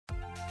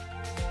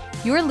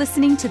You're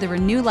listening to the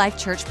Renew Life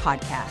Church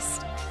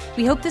podcast.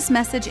 We hope this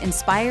message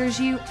inspires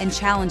you and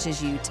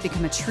challenges you to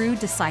become a true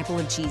disciple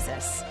of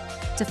Jesus.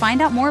 To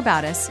find out more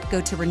about us,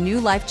 go to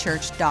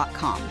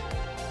renewlifechurch.com.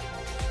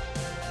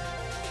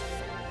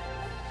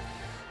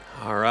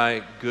 All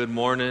right, good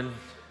morning.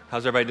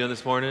 How's everybody doing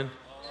this morning?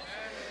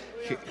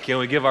 Can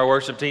we give our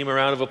worship team a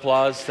round of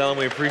applause? Tell them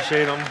we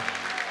appreciate them.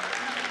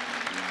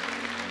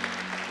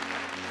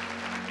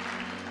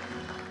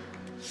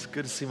 It's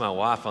good to see my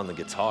wife on the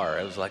guitar.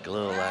 It was like a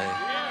little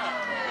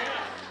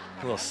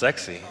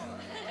sexy.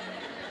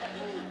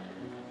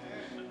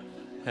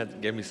 Had to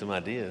give me some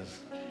ideas.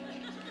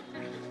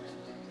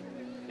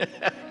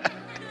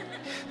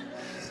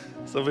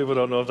 Some people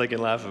don't know if they can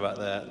laugh about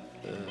that.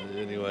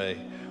 Anyway,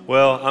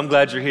 well, I'm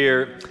glad you're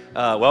here.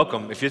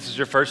 Welcome. If this is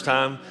your first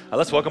time,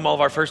 let's welcome all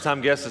of our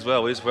first-time guests as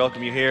well. We just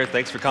welcome you here.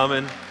 Thanks for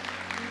coming.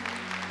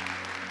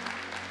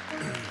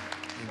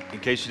 In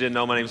case you didn't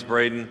know, my name's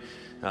Braden.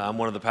 I'm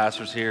one of the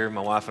pastors here. My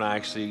wife and I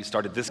actually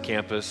started this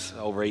campus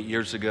over 8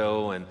 years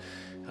ago, and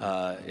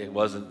it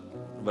wasn't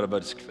but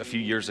about a few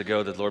years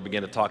ago that the Lord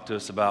began to talk to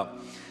us about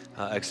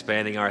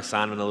expanding our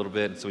assignment a little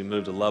bit, and so we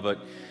moved to Lubbock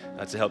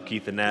to help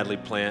Keith and Natalie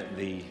plant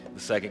the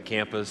second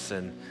campus,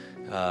 and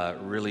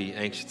really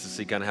anxious to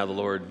see kind of how the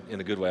Lord,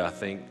 in a good way, I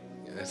think,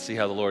 see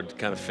how the Lord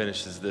kind of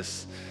finishes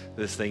this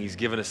thing. He's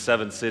given us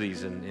 7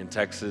 cities in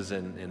Texas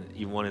and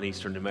even one in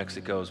eastern New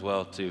Mexico as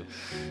well to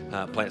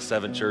plant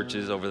 7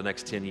 churches over the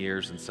next 10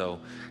 years. And so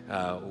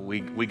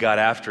we got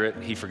after it.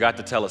 He forgot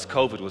to tell us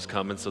COVID was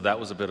coming, so that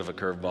was a bit of a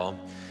curveball.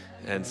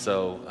 And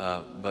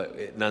so,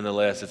 but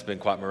nonetheless, it's been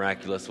quite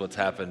miraculous what's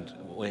happened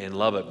in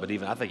Lubbock, but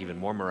I think even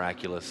more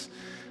miraculous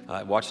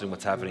watching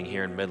what's happening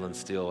here in Midland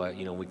still.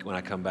 When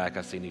I come back,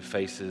 I see new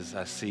faces.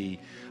 I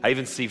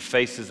even see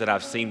faces that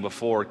I've seen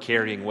before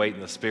carrying weight in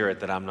the Spirit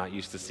that I'm not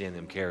used to seeing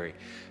them carry.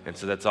 And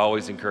so that's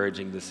always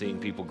encouraging to seeing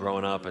people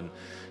growing up and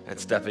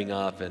stepping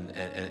up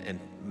and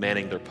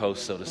manning their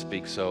posts, so to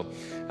speak. So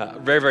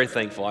very, very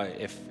thankful.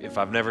 If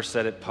I've never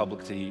said it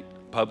publicly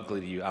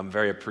to you, I'm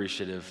very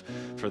appreciative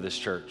for this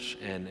church,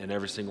 and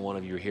every single one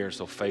of you are here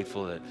so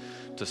faithful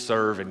to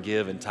serve and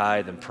give and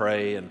tithe and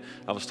pray. And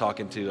I was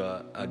talking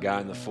to a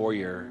guy in the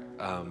foyer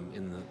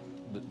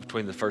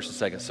between the first and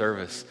second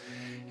service,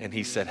 and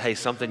he said, "Hey,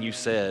 something you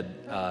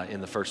said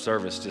in the first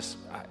service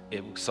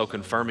it was so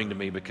confirming to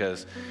me,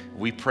 because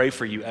we pray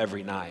for you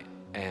every night,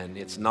 and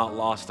it's not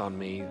lost on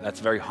me. That's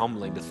very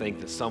humbling to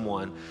think that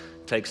someone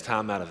takes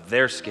time out of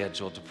their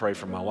schedule to pray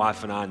for my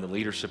wife and I and the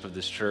leadership of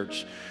this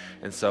church."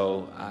 And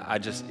so I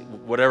just,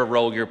 whatever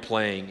role you're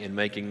playing in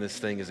making this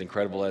thing as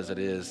incredible as it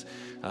is,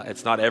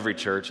 it's not every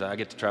church. I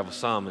get to travel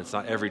some. It's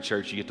not every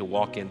church you get to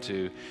walk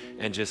into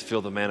and just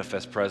feel the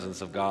manifest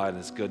presence of God and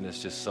His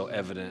goodness just so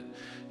evident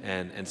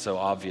and so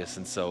obvious.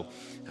 And so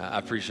I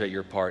appreciate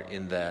your part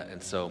in that.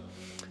 And so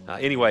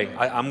anyway,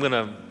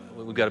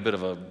 we've got a bit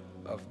of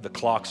the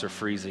clocks are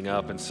freezing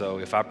up. And so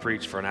if I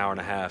preach for an hour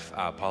and a half,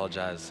 I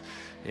apologize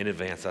in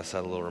advance. I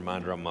set a little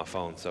reminder on my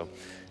phone. So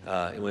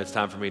when it's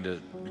time for me to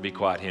be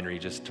quiet, Henry,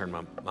 just turn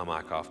my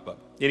mic off. But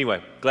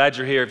anyway, glad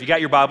you're here. If you got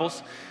your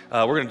Bibles,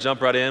 we're going to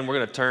jump right in. We're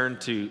going to turn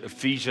to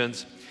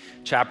Ephesians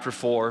chapter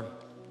 4.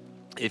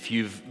 If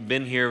you've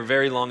been here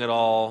very long at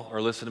all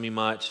or listened to me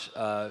much,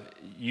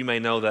 you may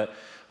know that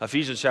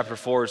Ephesians chapter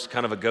 4 is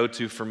kind of a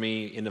go-to for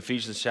me. In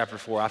Ephesians chapter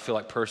 4, I feel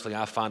like personally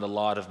I find a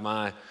lot of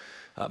my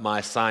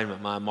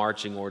assignment, my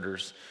marching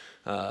orders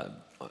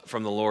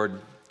from the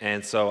Lord.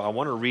 And so I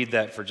want to read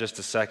that for just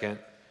a second.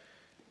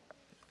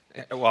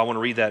 Well, I want to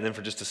read that and then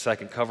for just a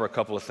second cover a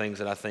couple of things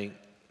that I think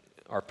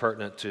are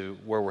pertinent to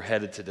where we're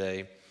headed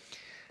today.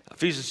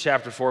 Ephesians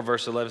chapter 4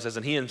 verse 11 says,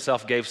 "And He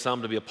Himself gave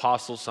some to be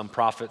apostles, some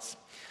prophets,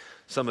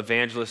 some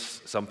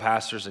evangelists, some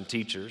pastors and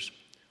teachers."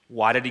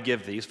 Why did He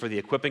give these? "For the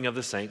equipping of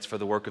the saints, for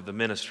the work of the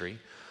ministry,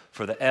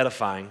 for the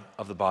edifying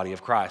of the body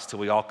of Christ, till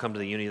we all come to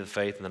the unity of the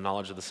faith and the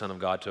knowledge of the Son of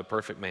God, to a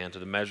perfect man, to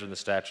the measure and the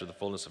stature of the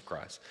fullness of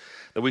Christ,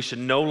 that we should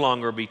no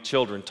longer be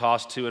children,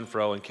 tossed to and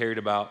fro and carried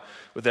about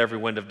with every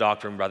wind of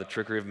doctrine by the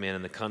trickery of men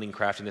and the cunning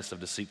craftiness of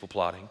deceitful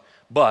plotting,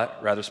 but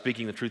rather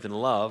speaking the truth in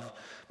love,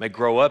 may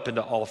grow up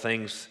into all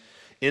things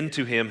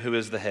into Him who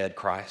is the head,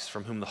 Christ,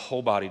 from whom the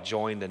whole body,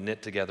 joined and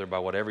knit together by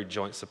what every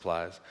joint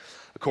supplies,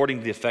 according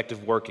to the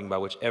effective working by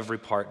which every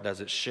part does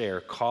its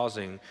share,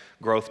 causing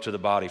growth to the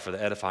body for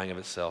the edifying of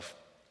itself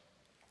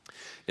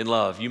in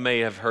love." You may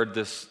have heard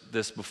this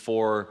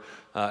before,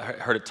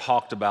 heard it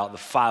talked about, the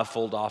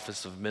fivefold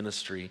office of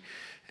ministry.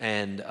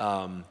 And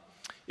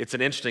it's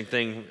an interesting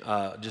thing,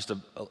 just a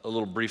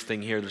little brief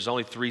thing here. There's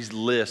only 3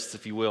 lists,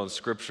 if you will, in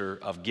Scripture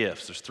of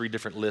gifts. There's 3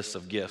 different lists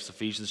of gifts.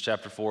 Ephesians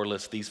chapter 4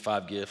 lists these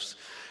 5 gifts.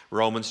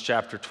 Romans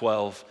chapter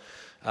 12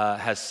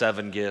 has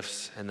 7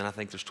 gifts. And then I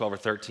think there's 12 or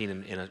 13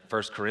 in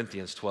 1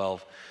 Corinthians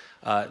 12.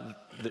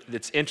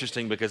 It's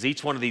interesting because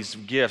each one of these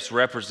gifts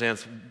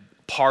represents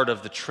part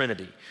of the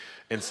Trinity.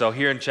 And so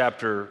here in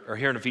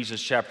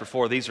Ephesians chapter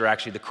 4, these are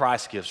actually the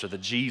Christ gifts or the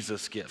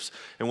Jesus gifts.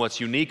 And what's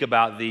unique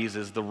about these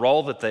is the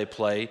role that they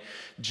play.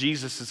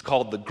 Jesus is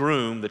called the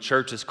groom, the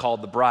church is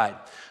called the bride.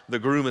 The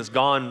groom is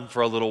gone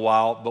for a little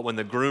while, but when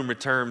the groom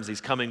returns,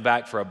 he's coming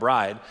back for a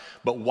bride.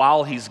 But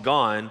while he's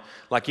gone,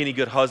 like any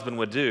good husband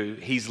would do,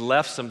 he's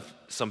left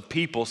some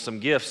people, some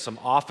gifts, some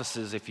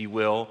offices, if you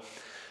will,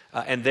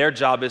 and their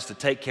job is to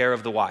take care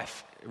of the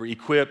wife,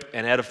 equip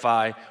and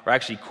edify, or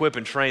actually equip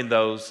and train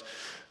those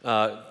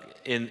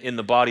in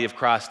the body of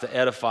Christ to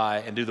edify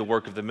and do the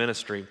work of the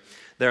ministry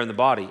there in the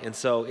body. And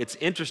so it's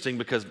interesting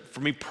because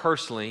for me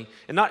personally,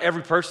 and not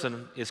every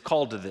person is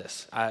called to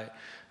this.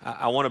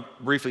 I want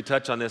to briefly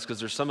touch on this because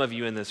there's some of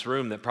you in this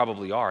room that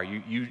probably are.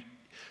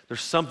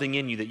 There's something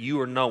in you that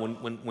you know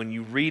when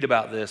you read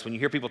about this, when you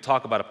hear people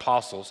talk about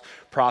apostles,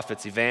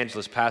 prophets,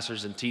 evangelists,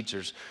 pastors, and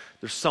teachers,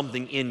 there's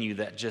something in you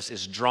that just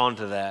is drawn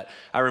to that.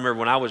 I remember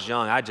when I was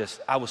young,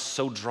 I was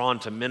so drawn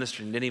to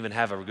ministry and didn't even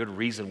have a good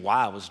reason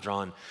why I was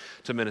drawn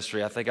to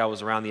ministry. I think I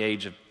was around the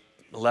age of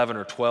 11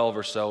 or 12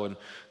 or so, and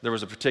there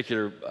was a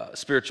particular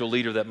spiritual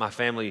leader that my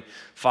family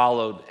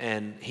followed,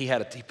 and he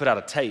put out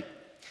a tape.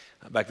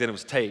 Back then it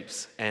was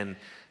tapes, and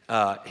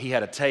he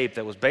had a tape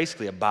that was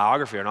basically a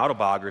biography or an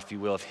autobiography, if you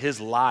will, of his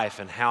life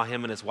and how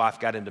him and his wife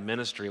got into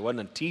ministry. It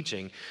wasn't a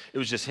teaching. It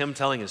was just him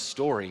telling his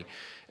story.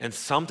 And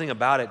something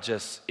about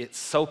it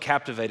so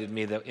captivated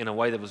me that in a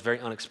way that was very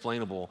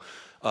unexplainable.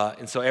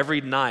 And so every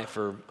night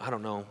for,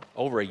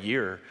 over a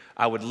year,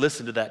 I would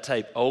listen to that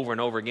tape over and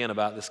over again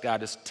about this guy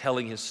just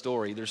telling his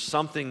story. There's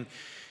something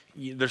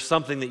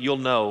that you'll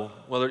know.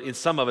 Well, in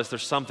some of us,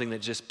 there's something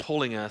that's just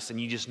pulling us,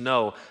 and you just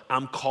know,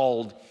 I'm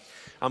called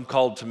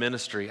to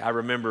ministry. I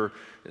remember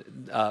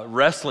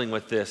wrestling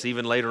with this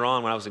even later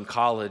on when I was in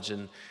college,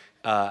 and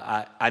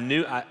I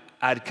knew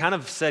I'd kind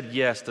of said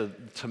yes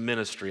to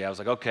ministry. I was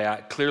like, okay,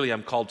 clearly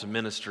I'm called to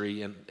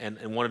ministry,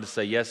 and wanted to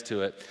say yes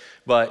to it.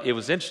 But it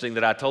was interesting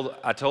that I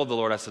told the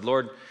Lord, I said,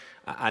 Lord,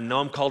 I know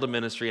I'm called to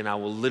ministry, and I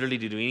will literally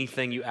do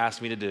anything you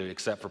ask me to do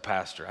except for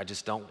pastor. I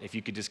just don't. If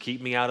you could just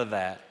keep me out of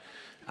that,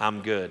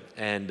 I'm good.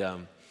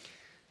 And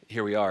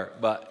here we are.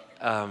 But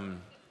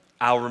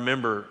I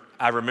remember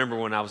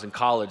when I was in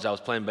college, I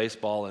was playing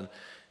baseball, and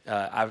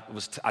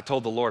I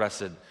told the Lord, I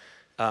said,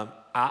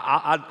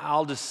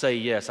 I'll just say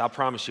yes. I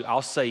promise you,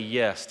 I'll say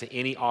yes to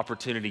any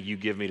opportunity you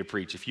give me to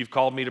preach. If you've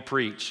called me to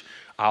preach,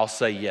 I'll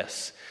say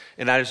yes.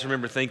 And I just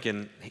remember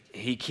thinking,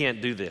 he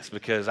can't do this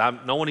because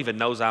no one even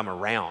knows I'm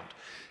around.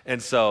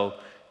 And so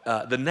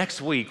the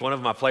next week, one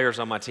of my players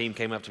on my team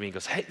came up to me and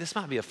goes, hey, this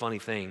might be a funny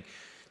thing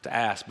to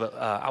ask, but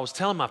I was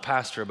telling my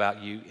pastor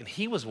about you, and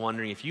he was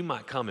wondering if you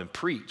might come and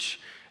preach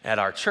at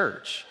our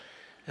church.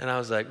 And I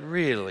was like,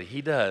 really?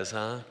 He does,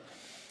 huh?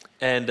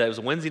 And it was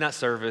a Wednesday night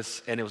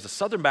service, and it was a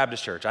Southern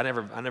Baptist church. I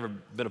never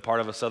been a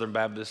part of a Southern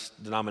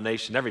Baptist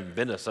denomination, never even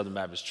been to a Southern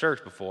Baptist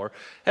church before.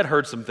 Had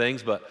heard some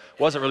things, but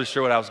wasn't really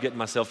sure what I was getting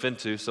myself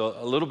into. So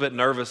a little bit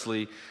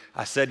nervously,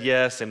 I said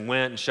yes and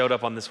went and showed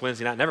up on this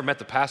Wednesday night. Never met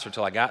the pastor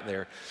until I got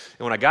there.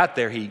 And when I got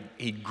there,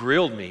 he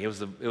grilled me. It was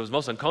the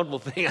most uncomfortable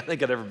thing I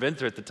think I'd ever been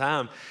through at the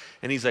time.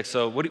 And he's like,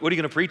 so what are you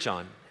going to preach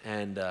on?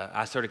 And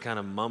I started kind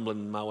of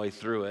mumbling my way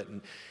through it.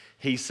 And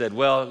he said,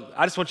 well,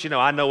 I just want you to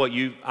know, I know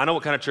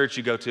what kind of church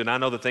you go to, and I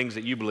know the things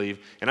that you believe,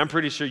 and I'm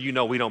pretty sure you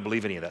know we don't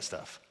believe any of that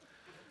stuff.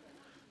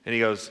 And he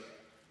goes,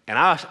 and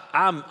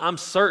I'm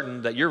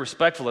certain that you're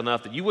respectful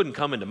enough that you wouldn't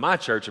come into my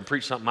church and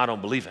preach something I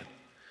don't believe in.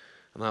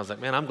 And I was like,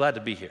 man, I'm glad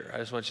to be here. I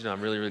just want you to know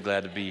I'm really, really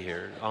glad to be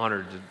here,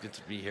 honored to get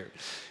to be here.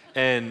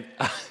 And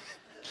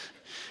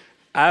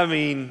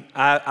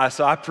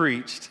so I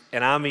preached,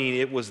 and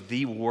it was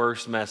the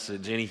worst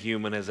message any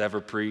human has ever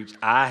preached.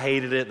 I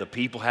hated it. The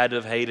people had to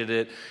have hated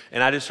it.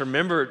 And I just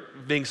remember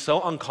being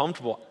so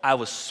uncomfortable. I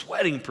was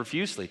sweating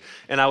profusely,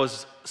 and I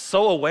was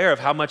so aware of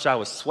how much I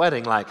was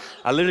sweating. Like,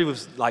 I literally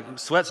was like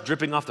sweat's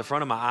dripping off the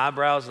front of my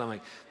eyebrows, and I'm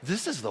like,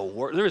 this is the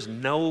worst. There is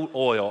no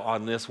oil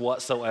on this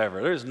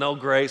whatsoever. There is no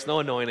grace, no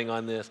anointing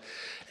on this.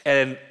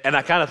 And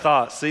I kind of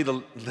thought,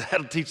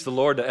 that'll teach the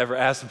Lord to ever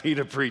ask me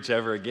to preach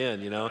ever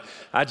again, you know.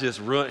 I just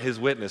ruined his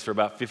witness for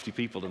about 50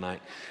 people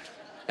tonight.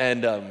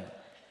 And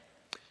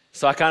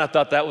so I kind of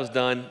thought that was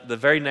done. The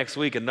very next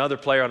week, another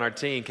player on our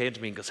team came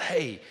to me and goes,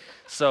 hey,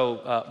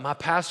 so my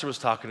pastor was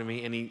talking to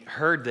me, and he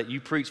heard that you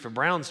preached for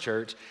Brown's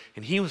church,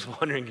 and he was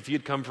wondering if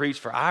you'd come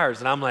preach for ours.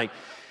 And I'm like,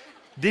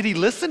 did he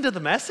listen to the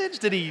message?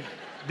 Did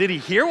he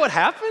hear what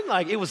happened?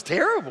 Like, it was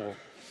terrible.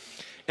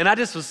 And I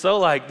just was so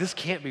like, this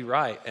can't be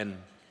right.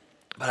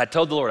 But I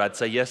told the Lord I'd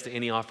say yes to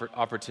any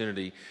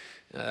opportunity.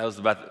 That was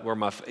about where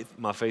my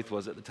faith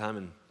was at the time.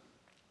 And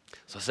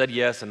so I said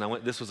yes, and I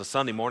went. This was a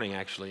Sunday morning,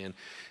 actually. And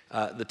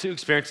the two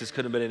experiences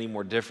couldn't have been any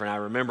more different. I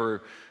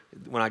remember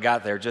when I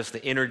got there, just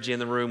the energy in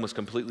the room was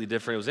completely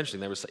different. It was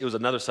interesting. It was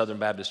another Southern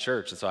Baptist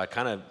church, and so I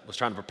kind of was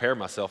trying to prepare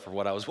myself for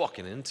what I was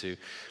walking into.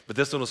 But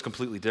this one was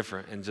completely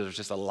different, and there was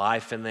just a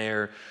life in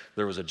there.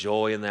 There was a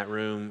joy in that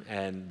room,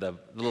 and the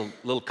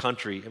little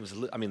country.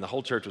 The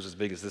whole church was as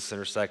big as this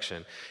center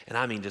section,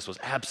 and just was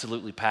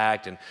absolutely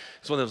packed. And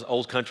it's one of those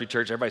old country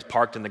churches. Everybody's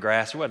parked in the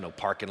grass. There wasn't no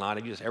parking lot.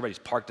 Everybody's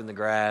parked in the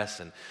grass,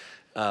 and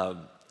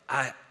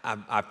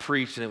I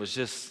preached, and it was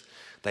just.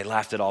 They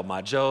laughed at all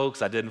my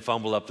jokes. I didn't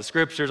fumble up the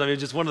scriptures. It was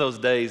just one of those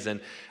days. And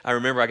I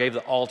remember I gave the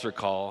altar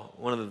call.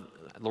 The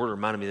Lord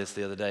reminded me of this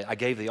the other day. I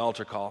gave the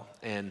altar call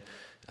and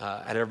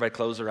had everybody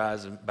close their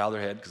eyes and bow their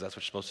head because that's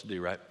what you're supposed to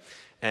do, right?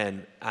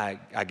 And I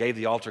gave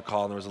the altar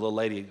call, and there was a little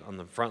lady on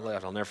the front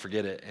left. I'll never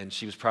forget it. And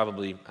she was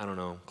probably,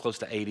 close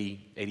to 80,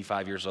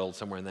 85 years old,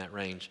 somewhere in that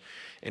range.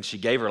 And she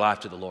gave her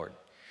life to the Lord.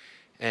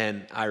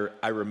 And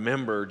I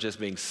remember just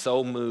being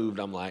so moved.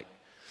 I'm like,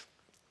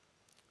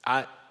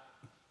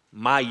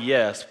 my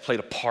yes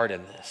played a part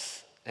in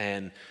this.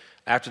 And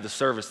after the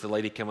service, the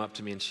lady came up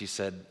to me and she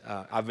said,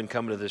 I've been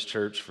coming to this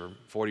church for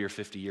 40 or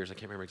 50 years. I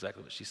can't remember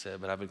exactly what she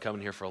said, but I've been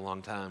coming here for a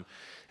long time,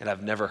 and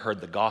I've never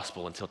heard the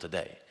gospel until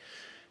today.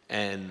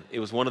 And it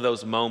was one of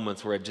those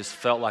moments where it just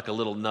felt like a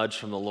little nudge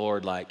from the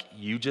Lord, like,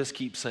 you just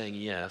keep saying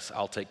yes,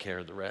 I'll take care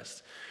of the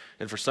rest.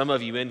 And for some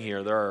of you in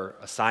here, there are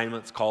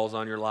assignments, calls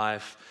on your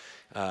life.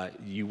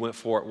 You went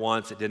for it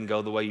once, it didn't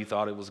go the way you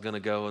thought it was going to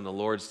go, and the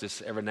Lord's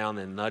just every now and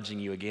then nudging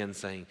you again,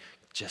 saying,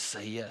 just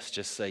say yes,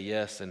 just say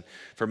yes. And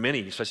for many,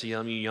 especially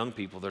young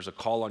people, there's a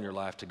call on your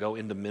life to go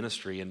into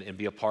ministry and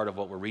be a part of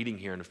what we're reading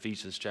here in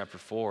Ephesians chapter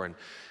 4. And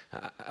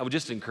I would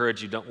just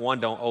encourage you, don't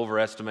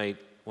overestimate,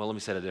 let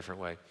me say it a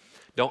different way.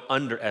 Don't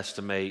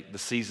underestimate the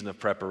season of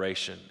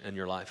preparation in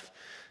your life.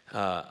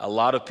 A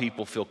lot of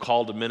people feel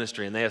called to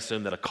ministry, and they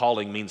assume that a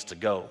calling means to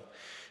go.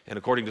 And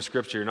according to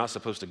Scripture, you're not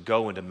supposed to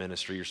go into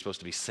ministry. You're supposed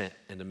to be sent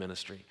into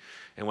ministry.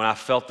 And when I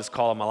felt this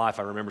call in my life,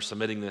 I remember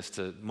submitting this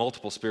to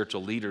multiple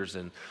spiritual leaders,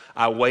 and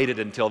I waited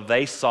until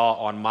they saw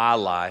on my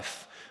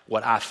life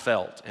what I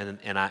felt,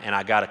 and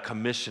I got a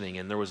commissioning,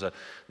 and there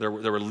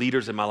were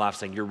leaders in my life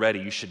saying, you're ready,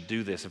 you should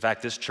do this. In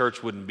fact, this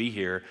church wouldn't be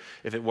here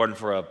if it wasn't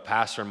for a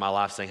pastor in my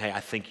life saying, hey, I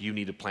think you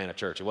need to plant a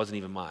church. It wasn't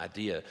even my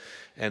idea.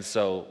 And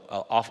so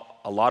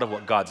a lot of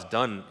what God's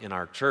done in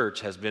our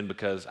church has been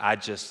because I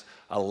just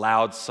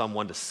allowed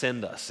someone to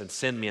send us and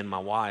send me and my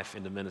wife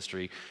into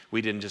ministry.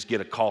 We didn't just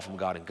get a call from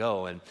God and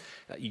go. And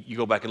you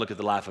go back and look at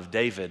the life of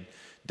David.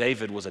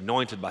 David was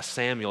anointed by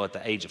Samuel at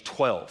the age of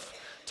 12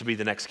 to be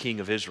the next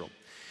king of Israel.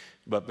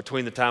 But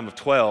between the time of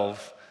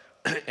 12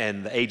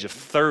 and the age of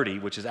 30,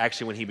 which is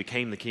actually when he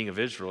became the king of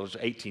Israel, it was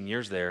 18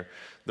 years there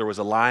was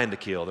a lion to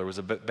kill, there was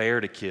a bear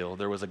to kill,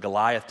 there was a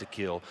Goliath to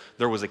kill,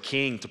 there was a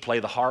king to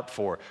play the harp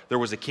for, there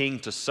was a king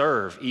to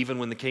serve, even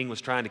when the king was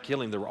trying to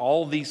kill him. There were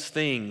all these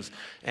things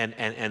and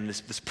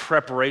this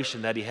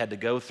preparation that he had to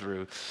go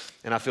through.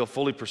 And I feel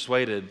fully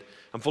persuaded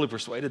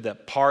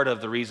that part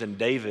of the reason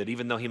David,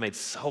 even though he made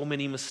so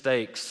many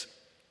mistakes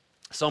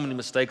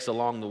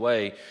along the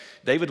way,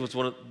 David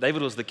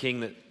was the king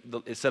that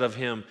it said of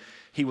him,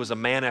 he was a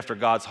man after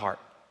God's heart.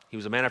 He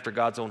was a man after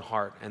God's own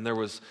heart. And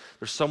there's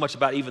so much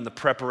about even the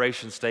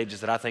preparation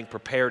stages that I think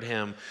prepared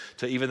him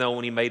to, even though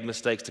when he made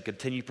mistakes, to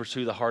continue to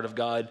pursue the heart of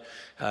God.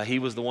 He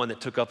was the one that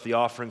took up the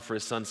offering for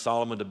his son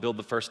Solomon to build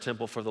the first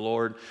temple for the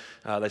Lord.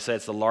 They say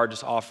it's the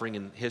largest offering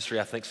in history.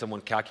 I think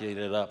someone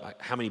calculated it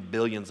up, how many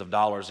billions of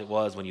dollars it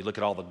was when you look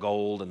at all the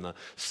gold and the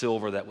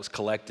silver that was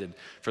collected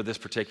for this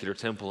particular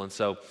temple. And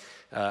so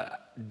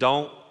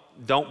don't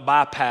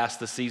bypass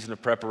the season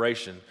of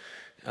preparation.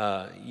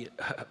 I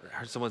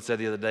heard someone said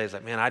the other day, it's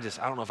like, man, I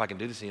don't know if I can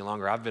do this any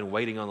longer. I've been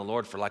waiting on the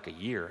Lord for like a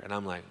year. And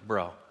I'm like,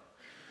 bro.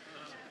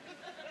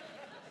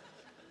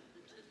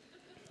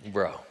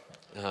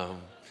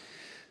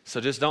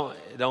 So just don't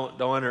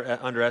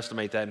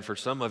underestimate that. And for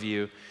some of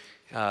you,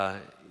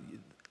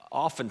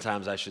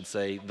 oftentimes I should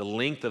say, the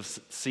length of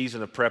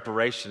season of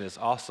preparation is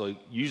also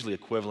usually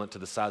equivalent to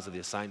the size of the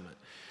assignment.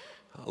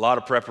 A lot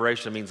of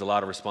preparation means a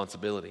lot of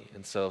responsibility.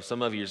 And so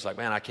some of you are just like,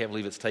 man, I can't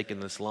believe it's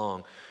taken this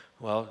long.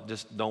 Well,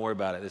 just don't worry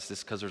about it. It's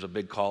just because there's a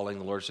big calling.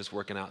 The Lord's just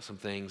working out some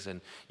things,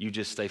 and you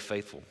just stay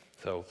faithful.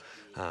 So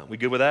we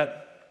good with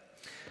that?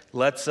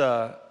 Let's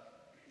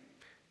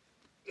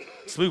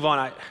move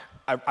on.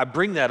 I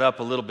bring that up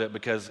a little bit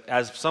because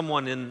as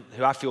someone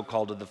who I feel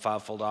called to the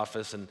fivefold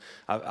office, and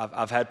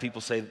I've had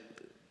people say,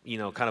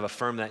 kind of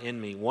affirm that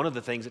in me. One of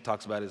the things it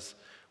talks about is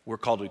we're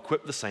called to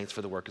equip the saints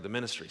for the work of the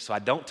ministry. So I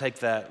don't take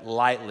that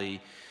lightly.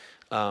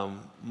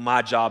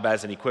 My job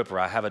as an equipper,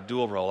 I have a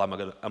dual role.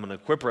 I'm an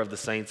equipper of the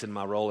saints in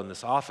my role in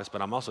this office,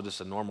 but I'm also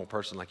just a normal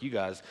person like you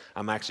guys.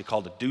 I'm actually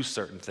called to do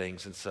certain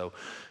things, and so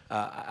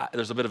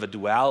there's a bit of a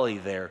duality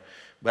there.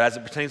 But as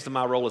it pertains to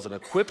my role as an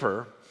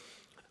equipper,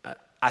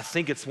 I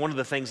think it's one of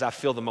the things I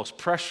feel the most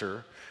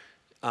pressure,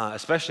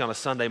 especially on a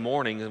Sunday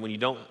morning. And when you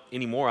don't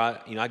anymore,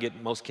 I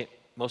get most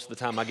of the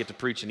time I get to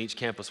preach in each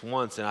campus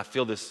once, and I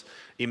feel this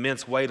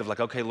immense weight of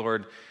like, okay,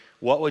 Lord,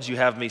 what would you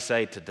have me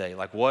say today?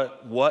 Like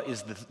what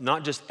is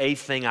not just a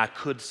thing I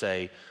could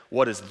say,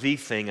 what is the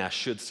thing I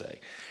should say?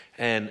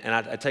 And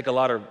I take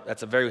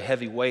that's a very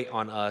heavy weight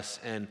on us.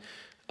 And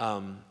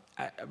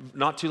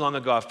not too long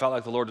ago, I felt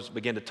like the Lord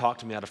began to talk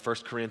to me out of 1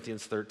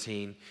 Corinthians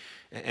 13.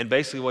 And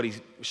basically what he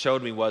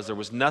showed me was there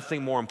was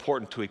nothing more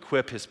important to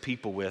equip his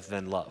people with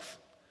than love.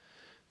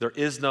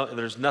 There's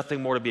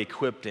nothing more to be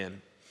equipped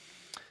in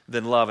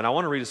than love. And I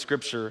want to read a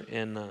scripture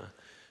in,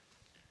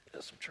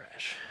 that's some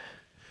trash.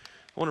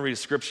 I want to read a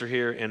scripture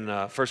here in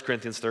 1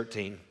 Corinthians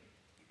 13.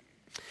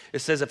 It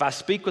says, if I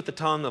speak with the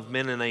tongue of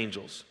men and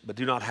angels, but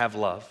do not have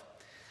love,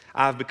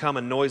 I have become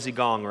a noisy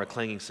gong or a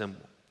clanging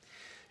cymbal.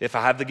 If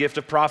I have the gift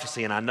of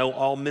prophecy and I know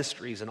all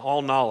mysteries and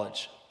all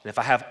knowledge, and if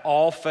I have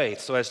all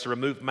faith so as to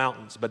remove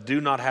mountains, but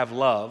do not have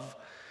love,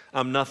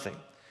 I'm nothing.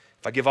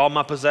 If I give all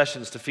my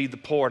possessions to feed the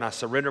poor and I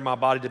surrender my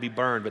body to be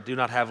burned, but do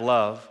not have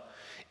love,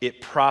 it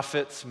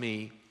profits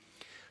me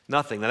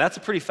nothing. Now that's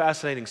a pretty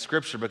fascinating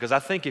scripture, because I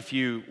think if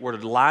you were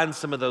to line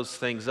some of those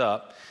things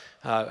up,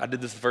 I did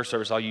this the first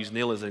service, I'll use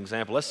Neil as an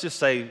example. Let's just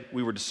say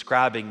we were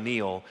describing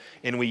Neil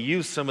and we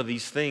use some of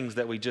these things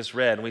that we just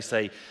read and we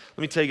say,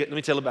 let me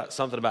tell you about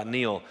something about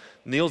Neil.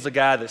 Neil's a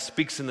guy that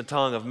speaks in the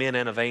tongue of men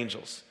and of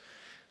angels.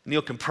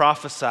 Neil can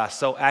prophesy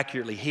so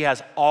accurately. He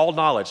has all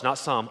knowledge, not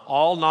some,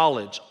 all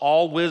knowledge,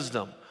 all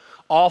wisdom,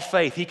 all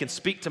faith. He can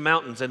speak to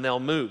mountains and they'll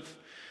move.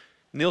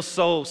 Neil's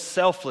so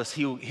selfless,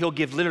 he'll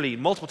give literally,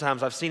 multiple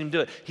times I've seen him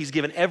do it. He's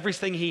given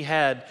everything he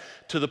had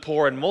to the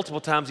poor, and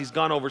multiple times he's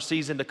gone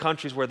overseas into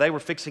countries where they were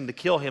fixing to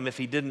kill him if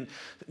he didn't,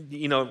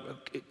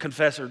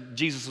 confess or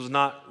Jesus was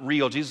not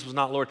real, Jesus was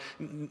not Lord.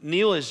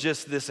 Neil is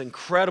just this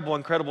incredible,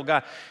 incredible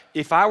guy.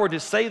 If I were to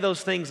say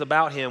those things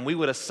about him, we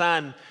would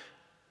assign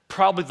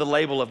probably the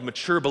label of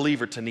mature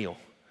believer to Neil.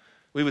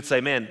 We would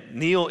say, man,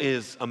 Neil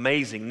is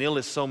amazing. Neil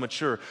is so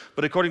mature.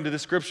 But according to the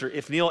scripture,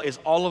 if Neil is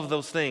all of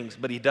those things,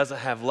 but he doesn't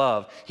have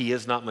love, he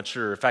is not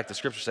mature. In fact, the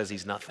scripture says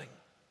he's nothing.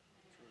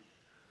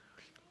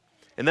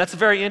 And that's a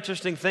very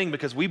interesting thing,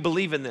 because we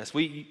believe in this.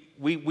 We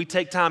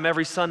take time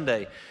every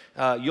Sunday.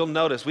 You'll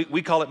notice,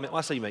 we call it, well,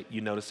 I say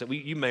you notice it.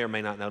 You may or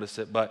may not notice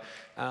it, but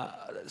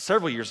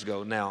several years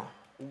ago now,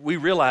 we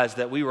realized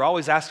that we were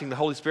always asking the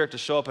Holy Spirit to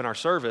show up in our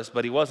service,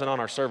 but he wasn't on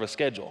our service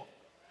schedule.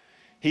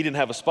 He didn't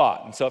have a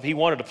spot. And so if he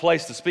wanted a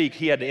place to speak,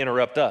 he had to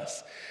interrupt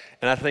us.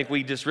 And I think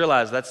we just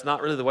realized that's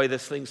not really the way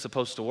this thing's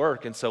supposed to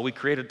work. And so we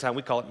created time,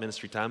 we call it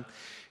ministry time.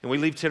 And we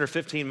leave 10 or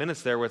 15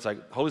 minutes there where it's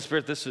like, Holy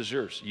Spirit, this is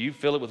yours. You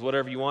fill it with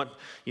whatever you want.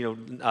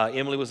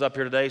 Emily was up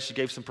here today. She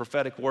gave some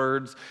prophetic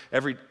words.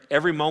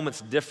 Every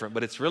moment's different,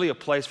 but it's really a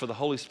place for the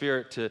Holy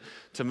Spirit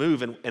to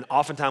move. And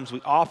oftentimes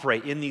we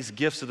operate in these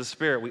gifts of the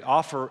Spirit. We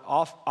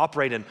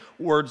operate in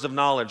words of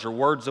knowledge or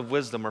words of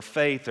wisdom or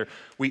faith, or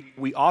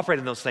we operate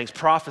in those things,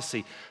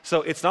 prophecy.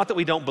 So it's not that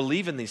we don't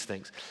believe in these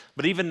things.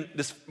 But even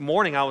this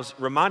morning, I was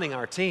reminding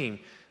our team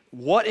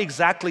what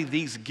exactly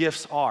these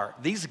gifts are.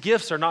 These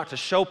gifts are not to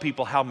show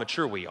people how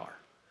mature we are.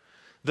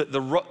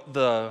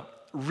 The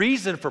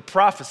reason for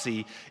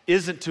prophecy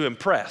isn't to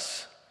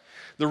impress.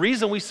 The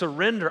reason we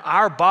surrender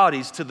our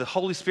bodies to the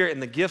Holy Spirit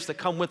and the gifts that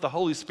come with the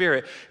Holy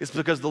Spirit is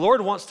because the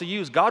Lord wants to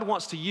use, God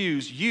wants to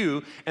use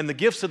you and the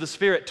gifts of the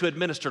Spirit to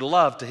administer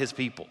love to his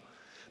people.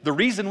 The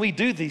reason we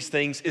do these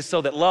things is so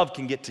that love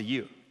can get to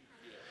you.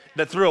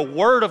 That through a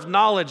word of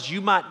knowledge, you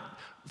might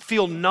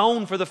feel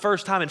known for the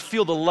first time and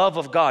feel the love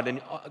of God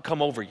and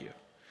come over you.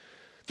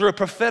 Through a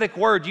prophetic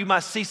word, you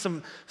might see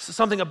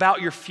something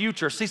about your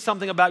future, see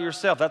something about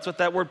yourself. That's what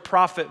that word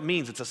prophet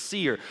means. It's a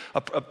seer.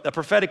 A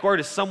prophetic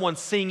word is someone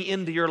seeing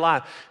into your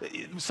life.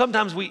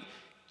 Sometimes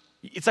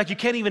it's like you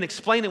can't even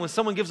explain it when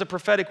someone gives a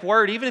prophetic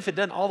word, even if it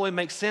doesn't all the way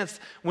make sense.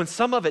 When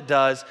some of it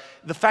does,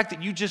 the fact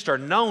that you just are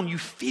known, you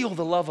feel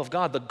the love of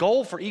God. The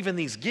goal for even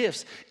these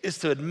gifts is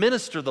to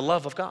administer the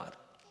love of God.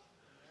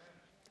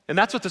 And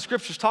that's what the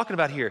scripture's talking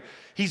about here.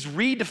 He's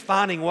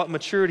redefining what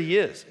maturity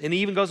is. And he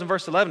even goes in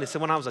verse 11, he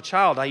said, when I was a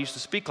child, I used to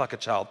speak like a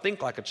child,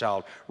 think like a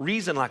child,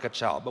 reason like a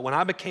child. But when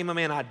I became a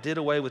man, I did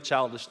away with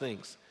childish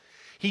things.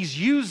 He's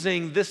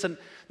using this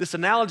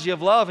analogy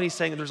of love, and he's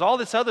saying there's all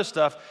this other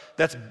stuff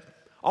that's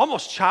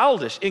almost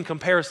childish in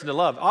comparison to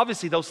love.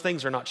 Obviously, those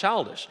things are not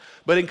childish,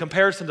 but in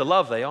comparison to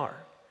love, they are.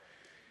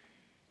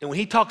 And when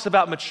he talks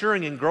about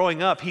maturing and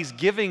growing up, he's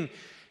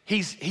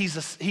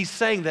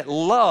saying that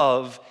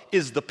love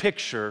is the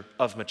picture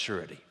of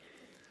maturity.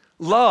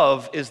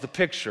 Love is the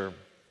picture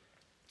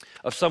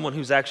of someone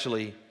who's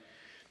actually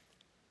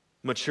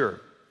mature.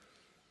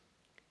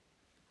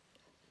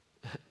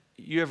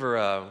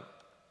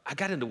 I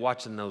got into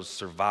watching those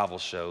survival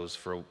shows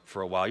for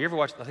a while. You ever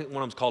watch, I think one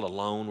of them's called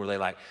Alone, where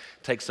they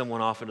take someone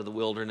off into the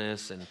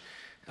wilderness and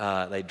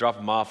they drop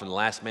them off, and the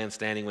last man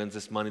standing wins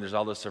this money. There's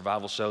all those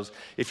survival shows.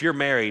 If you're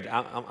married,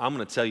 I'm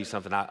going to tell you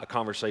something, a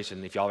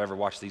conversation, if y'all ever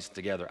watch these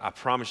together, I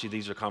promise you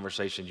these are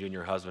conversations you and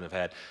your husband have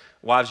had.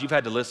 Wives, you've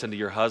had to listen to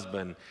your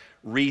husband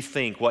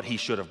rethink what he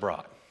should have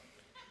brought.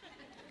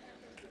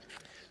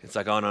 It's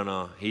like, oh,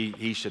 no,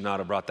 he should not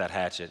have brought that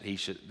hatchet.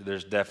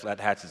 That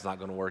hatchet's not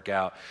going to work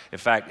out. In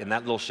fact, in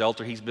that little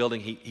shelter he's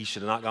building, he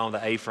should have not gone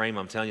with the A-frame.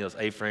 I'm telling you, those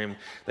A-frame,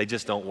 they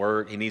just don't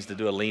work. He needs to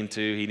do a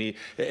lean-to.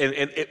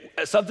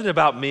 Something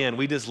about men,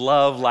 we just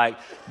love like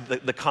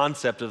the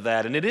concept of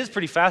that. And it is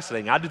pretty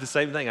fascinating. I do the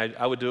same thing.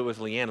 I would do it with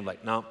Leanne. I'm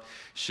like, no,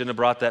 shouldn't have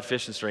brought that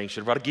fishing string.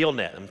 Should have brought a gill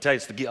net. I'm going to tell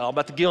you, it's all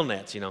about the gill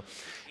nets, you know.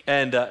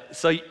 And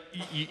so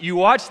you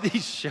watch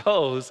these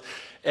shows,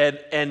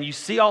 and you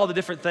see all the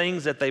different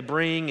things that they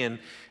bring, and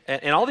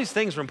all these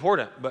things are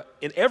important. But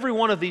in every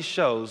one of these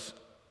shows,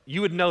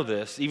 you would know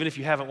this, even if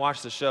you haven't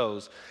watched the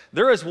shows,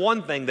 there is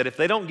one thing that if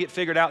they don't get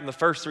figured out in the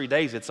first 3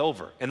 days, it's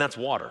over, and that's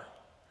water.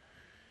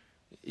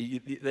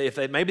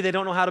 Maybe they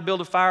don't know how to build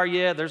a fire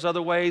yet. There's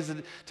other ways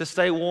to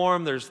stay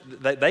warm.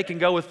 They can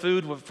go with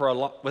food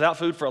without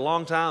food for a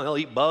long time. They'll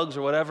eat bugs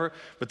or whatever.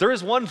 But there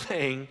is one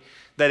thing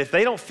that if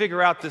they don't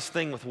figure out this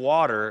thing with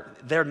water,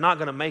 they're not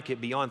going to make it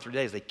beyond 3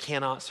 days. They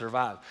cannot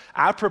survive.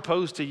 I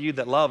propose to you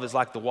that love is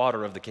like the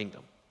water of the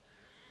kingdom.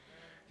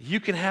 You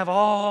can have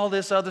all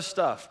this other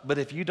stuff, but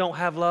if you don't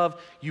have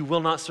love, you will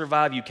not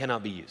survive. You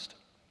cannot be used.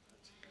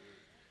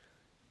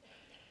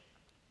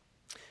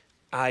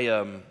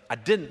 I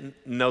didn't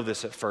know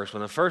this at first.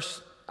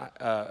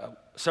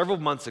 Several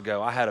months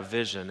ago, I had a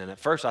vision, and at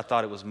first I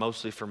thought it was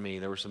mostly for me.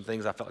 There were some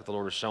things I felt like the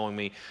Lord was showing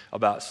me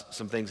about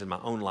some things in my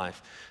own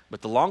life.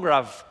 But the longer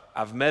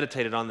I've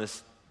meditated on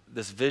this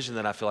vision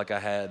that I feel like I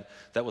had,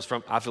 was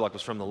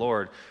from the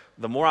Lord,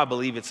 the more I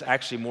believe it's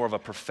actually more of a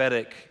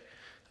prophetic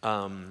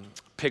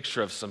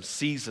picture of some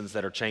seasons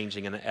that are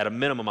changing. And at a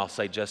minimum, I'll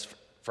say just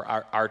for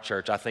our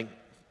church. I think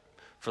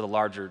for the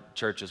larger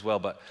church as well.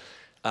 But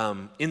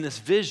in this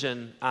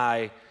vision,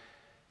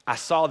 I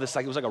saw this,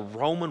 like it was like a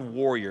Roman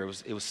warrior.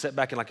 It was set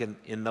back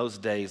in those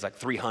days, like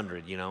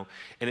 300, you know.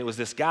 And it was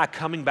this guy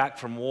coming back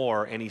from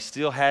war, and he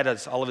still had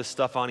all of his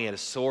stuff on. He had a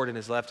sword in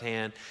his left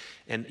hand,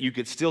 and you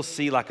could still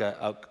see like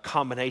a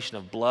combination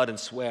of blood and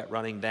sweat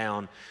running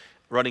down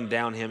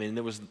him. And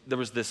there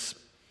was this.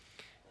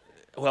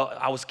 Well,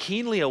 I was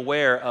keenly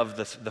aware of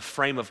the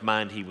frame of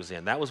mind he was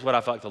in. That was what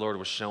I felt like the Lord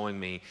was showing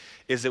me,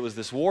 is it was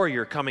this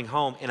warrior coming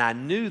home, and I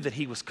knew that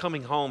he was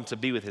coming home to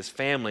be with his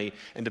family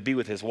and to be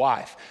with his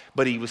wife,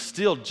 but he was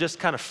still just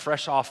kind of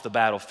fresh off the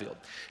battlefield.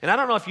 And I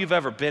don't know if you've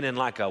ever been in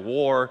like a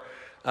war,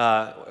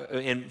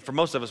 and for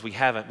most of us we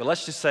haven't, but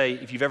let's just say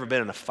if you've ever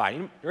been in a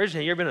fight.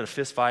 Originally, you ever been in a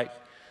fist fight?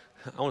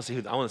 I want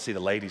to see the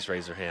ladies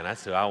raise their hand.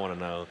 That's who I want to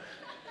know.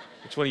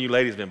 Which one of you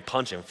ladies been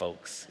punching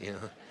folks, you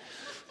know?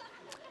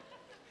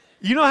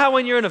 You know how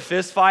when you're in a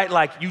fist fight,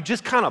 like you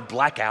just kind of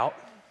black out?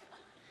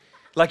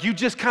 Like you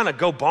just kind of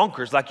go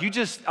bonkers. Like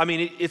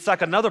it's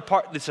like another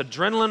part, this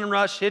adrenaline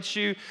rush hits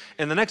you,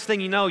 and the next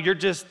thing you know,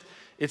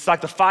 it's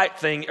like the fight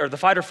thing or the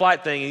fight or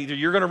flight thing. Either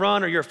you're going to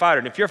run or you're a fighter.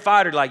 And if you're a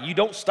fighter, like you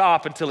don't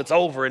stop until it's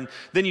over. And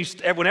then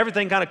when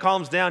everything kind of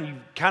calms down, you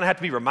kind of have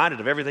to be reminded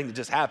of everything that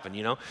just happened,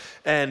 you know?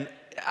 And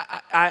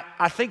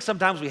I think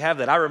sometimes we have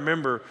that. I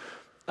remember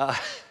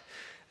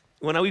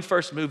when we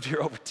first moved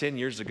here over 10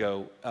 years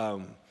ago,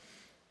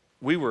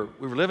 we were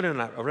living in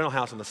a rental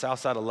house on the south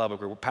side of Lubbock.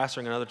 We were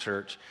pastoring another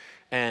church,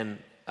 and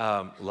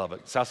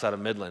Lubbock, south side of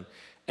Midland,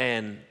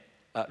 and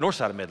north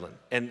side of Midland.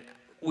 And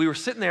we were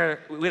sitting there.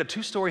 We had a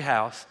 2-story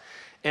house,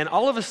 and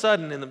all of a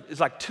sudden, it's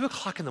like 2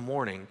 o'clock in the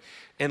morning,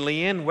 and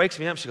Leanne wakes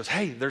me up. She goes,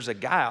 "Hey, there's a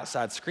guy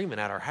outside screaming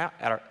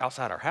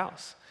outside our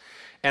house."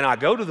 And I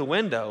go to the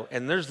window,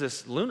 and there's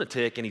this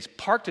lunatic, and he's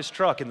parked his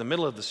truck in the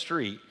middle of the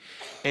street,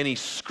 and he's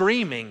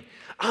screaming,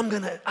 I'm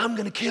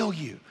gonna kill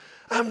you.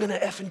 I'm going to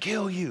effing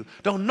kill you.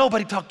 Don't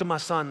nobody talk to my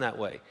son that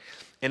way.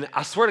 And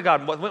I swear to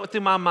God, what went through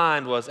my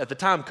mind was, at the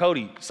time,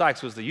 Cody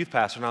Sykes was the youth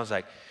pastor, and I was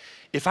like,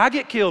 if I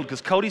get killed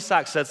because Cody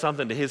Sykes said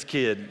something to his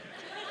kid,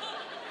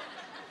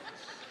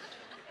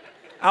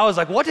 I was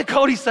like, what did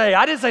Cody say?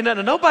 I didn't say nothing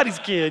to nobody's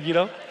kid, you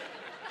know?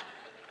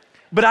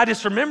 But I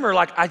just remember,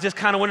 like, I just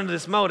kind of went into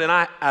this mode, and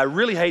I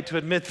really hate to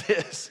admit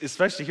this,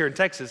 especially here in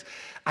Texas,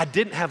 I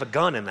didn't have a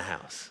gun in the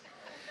house.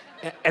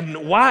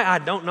 And why, I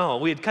don't know.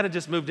 We had kind of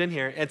just moved in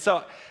here, and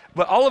so...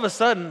 But all of a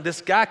sudden,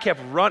 this guy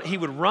he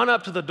would run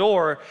up to the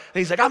door, and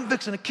he's like, I'm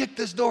fixing to kick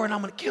this door, and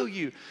I'm going to kill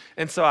you.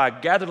 And so I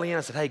gathered Leanne,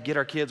 I said, hey, get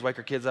our kids, wake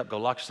our kids up, go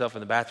lock yourself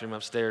in the bathroom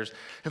upstairs.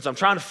 And so I'm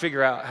trying to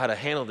figure out how to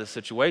handle this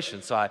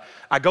situation. So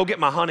I go get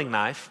my hunting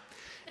knife,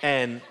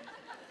 and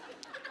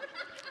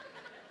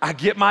I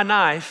get my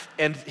knife,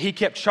 and he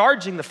kept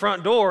charging the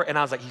front door, and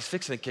I was like, he's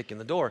fixing to kick in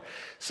the door.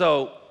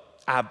 So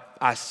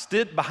I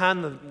stood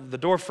behind the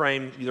door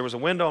frame. There was a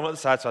window on the other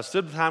side, so I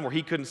stood behind where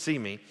he couldn't see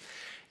me.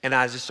 And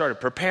I just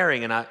started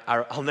preparing, and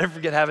I'll never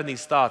forget having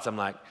these thoughts. I'm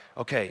like,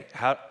 okay,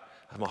 I'm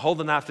going to hold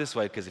the knife this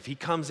way, because if he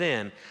comes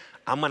in,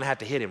 I'm going to have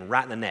to hit him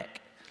right in the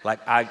neck. Like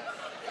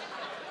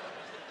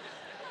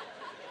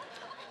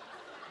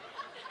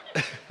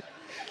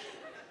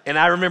And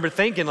I remember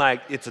thinking,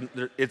 like,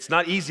 it's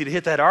not easy to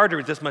hit that artery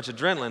with this much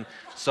adrenaline.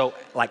 So,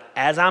 like,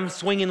 as I'm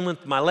swinging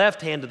with my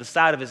left hand to the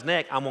side of his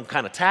neck, I'm going to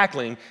kind of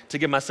tackle him to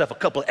give myself a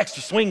couple of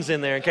extra swings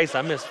in there in case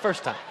I miss the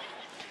first time.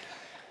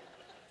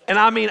 And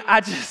I mean,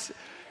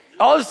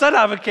 all of a sudden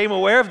I became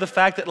aware of the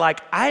fact that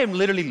like I am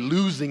literally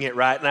losing it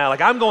right now.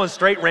 Like I'm going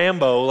straight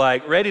Rambo,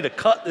 like ready to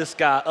cut this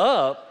guy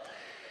up.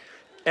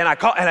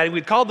 And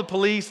we'd called the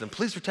police, and the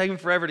police were taking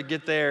forever to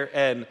get there.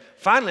 And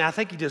finally, I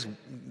think I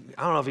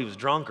don't know if he was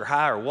drunk or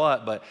high or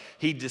what, but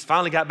he just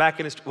finally got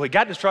back in he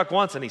got in his truck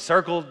once and he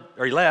circled,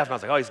 or he left, and I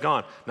was like, oh, he's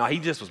gone. No, he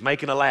just was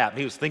making a lap.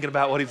 He was thinking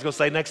about what he was going to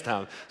say next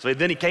time. So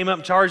then he came up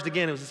and charged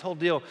again. It was this whole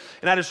deal.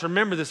 And I just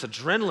remember this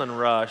adrenaline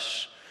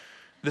rush,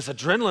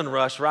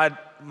 right?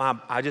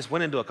 I just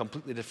went into a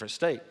completely different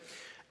state.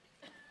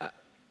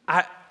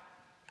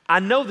 I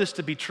know this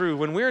to be true.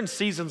 When we're in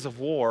seasons of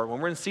war,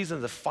 when we're in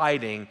seasons of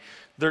fighting,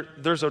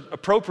 there's an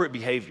appropriate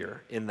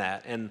behavior in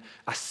that. And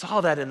I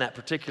saw that in that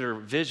particular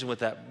vision with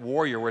that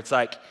warrior where it's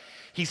like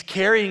he's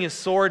carrying his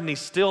sword and he's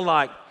still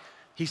like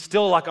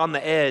on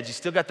the edge. He's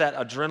still got that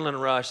adrenaline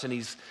rush, and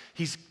he's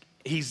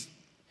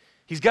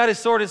got his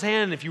sword in his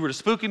hand, and if you were to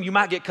spook him, you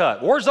might get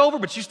cut. War's over,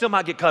 but you still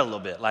might get cut a little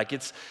bit. Like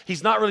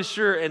he's not really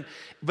sure.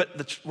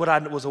 But what I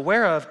was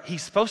aware of,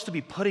 he's supposed to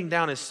be putting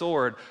down his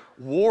sword.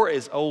 War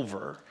is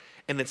over,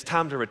 and it's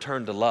time to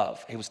return to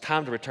love. It was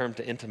time to return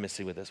to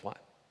intimacy with his wife.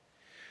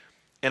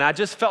 And I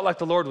just felt like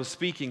the Lord was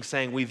speaking,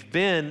 saying we've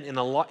been, in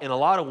a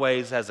lot of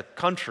ways as a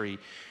country,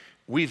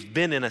 we've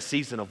been in a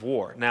season of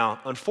war. Now,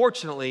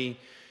 unfortunately,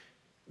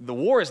 the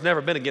war has never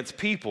been against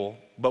people,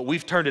 but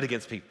we've turned it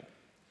against people.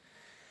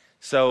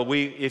 So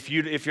if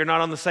you're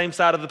not on the same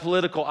side of the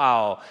political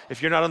aisle,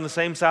 if you're not on the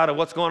same side of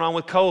what's going on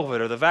with COVID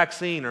or the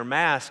vaccine or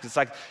masks, it's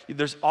like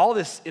there's all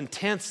this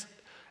intense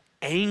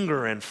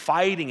anger and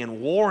fighting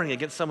and warring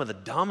against some of the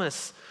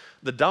dumbest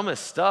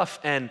stuff.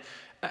 And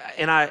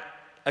I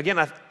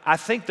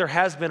think there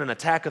has been an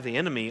attack of the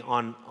enemy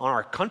on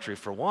our country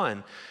for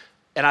one.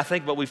 And I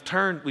think, but we've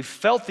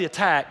felt the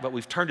attack, but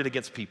we've turned it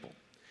against people.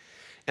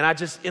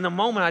 And in a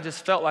moment, I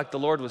just felt like the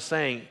Lord was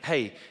saying,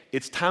 hey,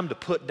 it's time to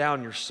put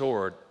down your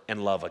sword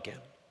and love again.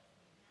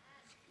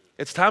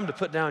 It's time to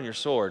put down your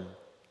sword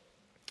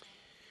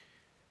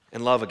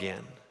and love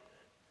again.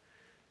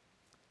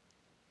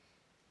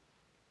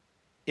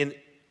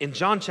 In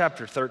John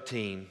chapter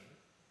 13,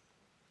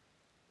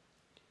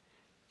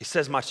 it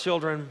says, my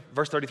children,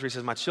 verse 33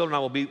 says, my children, I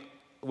will be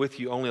with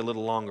you only a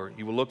little longer.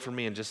 You will look for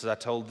me, and just as I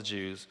told the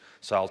Jews,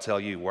 so I'll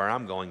tell you, where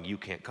I'm going, you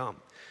can't come.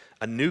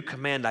 A new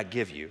command I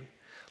give you,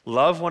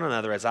 love one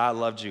another as I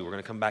loved you. We're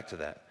going to come back to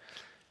that.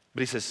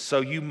 But he says,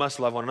 so you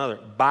must love one another.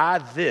 By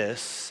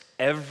this,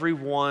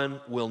 everyone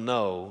will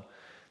know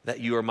that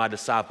you are my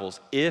disciples,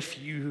 if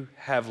you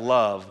have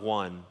love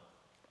one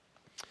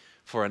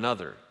for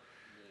another.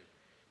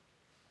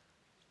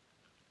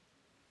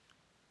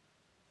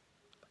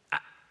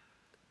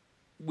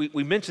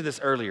 We mentioned this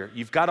earlier.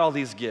 You've got all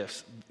these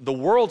gifts. The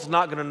world's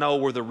not going to know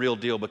we're the real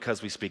deal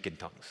because we speak in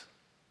tongues.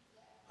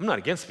 I'm not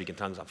against speaking in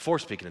tongues. I'm for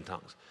speaking in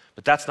tongues.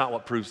 But that's not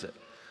what proves it.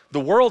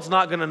 The world's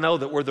not going to know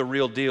that we're the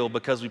real deal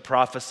because we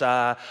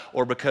prophesy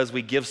or because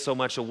we give so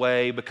much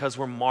away, because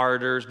we're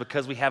martyrs,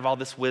 because we have all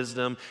this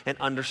wisdom and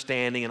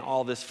understanding and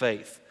all this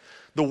faith.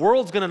 The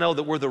world's going to know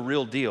that we're the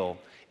real deal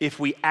if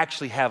we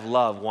actually have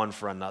love one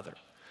for another.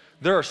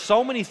 There are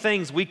so many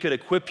things we could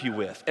equip you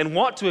with and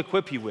want to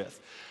equip you with.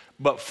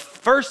 But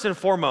first and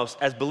foremost,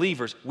 as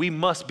believers, we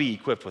must be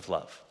equipped with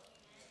love.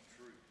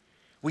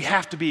 We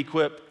have to be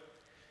equipped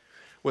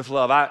with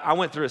love. I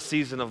went through a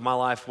season of my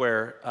life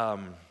where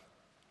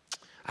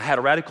I had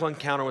a radical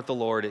encounter with the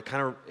Lord.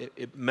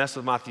 It messed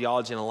with my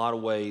theology in a lot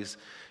of ways.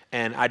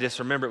 And I just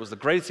remember it was the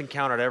greatest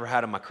encounter I'd ever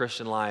had in my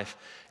Christian life.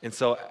 And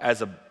so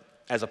as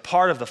a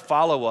part of the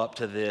follow-up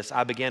to this,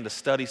 I began to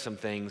study some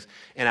things.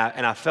 And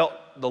I felt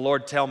the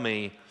Lord tell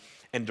me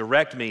and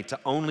direct me to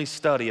only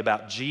study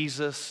about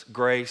Jesus,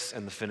 grace,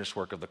 and the finished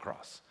work of the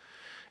cross.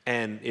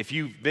 And if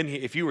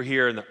you were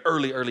here in the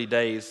early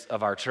days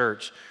of our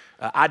church,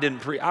 I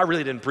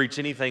really didn't preach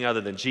anything other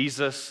than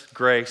Jesus,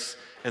 grace,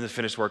 and the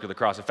finished work of the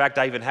cross. In fact,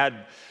 I even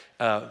had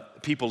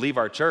people leave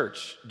our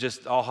church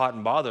just all hot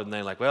and bothered, and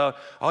they're like, well,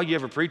 all you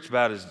ever preach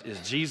about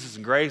is Jesus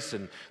and grace,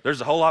 and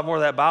there's a whole lot more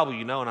of that Bible,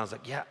 you know. And I was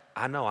like, yeah,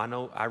 I know,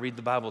 I read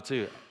the Bible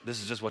too.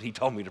 This is just what he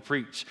told me to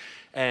preach.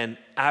 And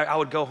I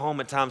would go home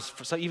at times,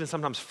 even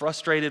sometimes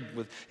frustrated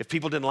with if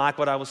people didn't like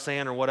what I was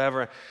saying or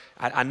whatever.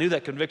 I knew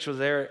that conviction was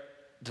there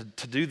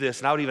to do this,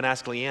 and I would even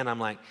ask Leanne, I'm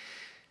like,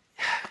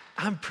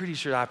 I'm pretty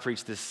sure I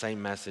preached this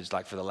same message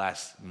like for the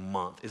last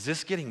month. Is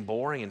this getting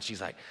boring? And she's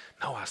like,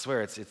 no, I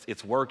swear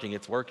it's working.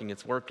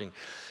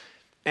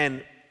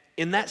 And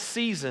in that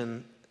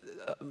season,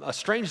 a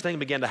strange thing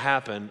began to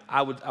happen.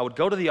 I would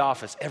go to the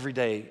office every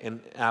day,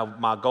 and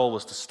my goal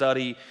was to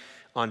study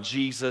on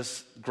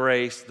Jesus,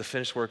 grace, the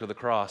finished work of the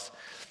cross.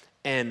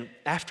 And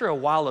after a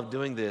while of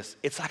doing this,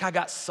 it's like I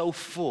got so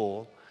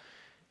full,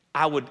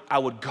 I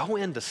would go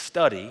in to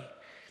study,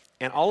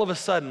 and all of a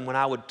sudden, when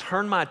I would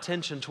turn my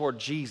attention toward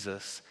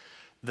Jesus,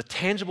 the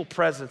tangible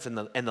presence and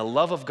the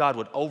love of God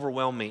would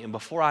overwhelm me. And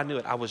before I knew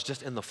it, I was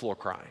just in the floor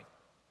crying.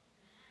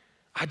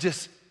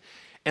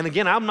 And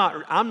again, I'm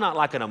not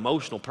like an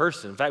emotional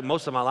person. In fact,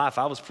 most of my life,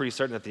 I was pretty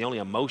certain that the only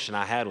emotion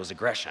I had was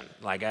aggression.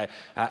 Like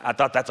I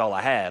thought that's all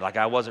I had. Like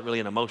I wasn't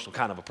really an emotional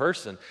kind of a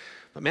person.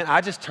 But man,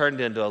 I just turned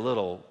into a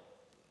little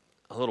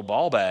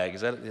ball bag.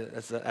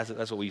 That's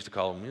what we used to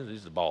call them.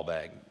 This is a ball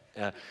bag.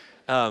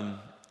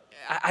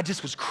 I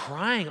just was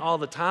crying all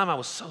the time. I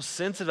was so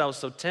sensitive. I was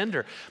so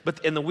tender.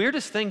 And the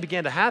weirdest thing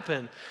began to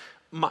happen.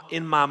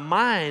 In my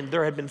mind,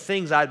 there had been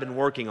things I'd been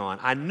working on.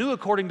 I knew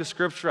according to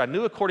Scripture, I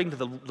knew according to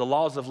the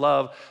laws of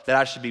love that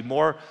I should be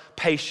more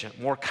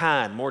patient, more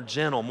kind, more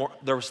gentle.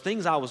 There was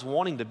things I was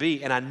wanting to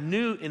be, and I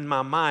knew in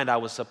my mind I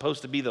was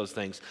supposed to be those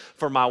things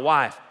for my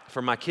wife,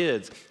 for my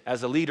kids,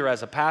 as a leader,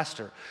 as a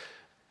pastor.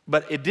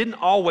 But it didn't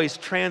always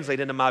translate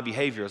into my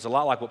behavior. It's a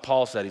lot like what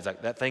Paul said. He's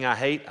like, that thing I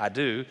hate, I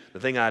do. The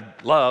thing I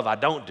love, I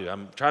don't do.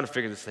 I'm trying to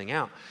figure this thing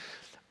out.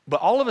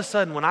 But all of a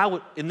sudden,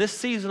 in this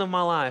season of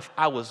my life,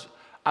 I was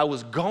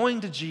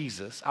going to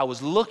Jesus. I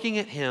was looking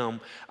at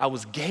him. I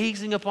was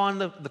gazing upon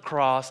the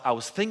cross. I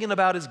was thinking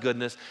about his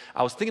goodness.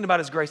 I was thinking about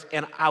his grace,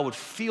 and I would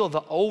feel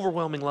the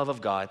overwhelming love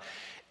of God.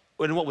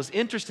 And what was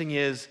interesting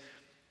is,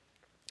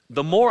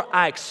 the more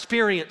I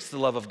experienced the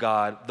love of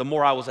God, the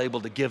more I was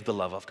able to give the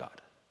love of God.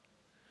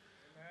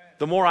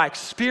 The more I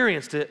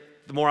experienced it,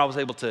 the more I was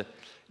able to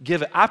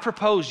give it. I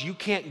propose you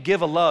can't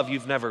give a love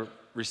you've never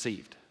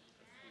received.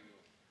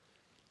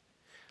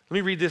 Let me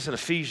read this in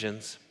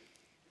Ephesians.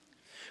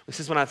 This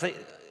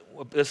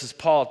is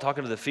Paul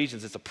talking to the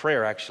Ephesians. It's a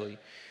prayer, actually,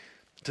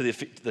 to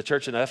the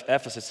church in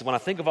Ephesus. When I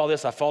think of all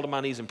this, I fall to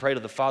my knees and pray to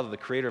the Father, the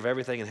creator of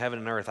everything in heaven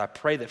and earth. I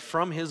pray that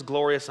from his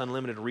glorious,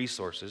 unlimited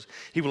resources,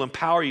 he will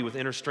empower you with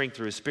inner strength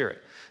through his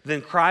Spirit.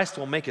 Then Christ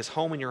will make his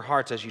home in your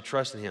hearts as you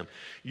trust in him.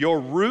 Your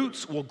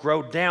roots will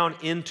grow down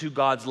into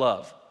God's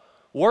love.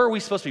 Where are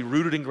we supposed to be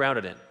rooted and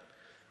grounded in?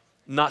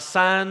 Not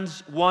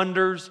signs,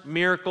 wonders,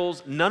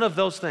 miracles, none of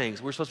those things.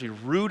 We're supposed to be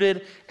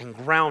rooted and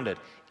grounded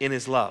in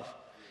his love.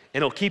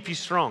 And it'll keep you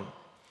strong.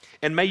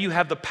 And may you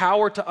have the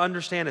power to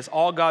understand, as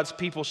all God's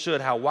people should,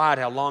 how wide,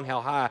 how long,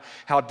 how high,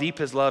 how deep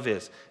his love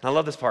is. And I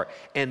love this part.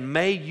 And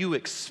may you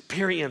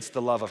experience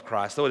the love of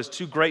Christ, though it is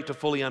too great to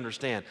fully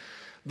understand.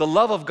 The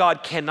love of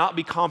God cannot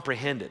be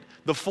comprehended.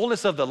 The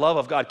fullness of the love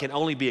of God can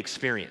only be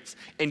experienced.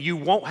 And you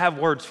won't have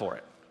words for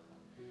it.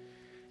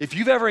 If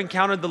you've ever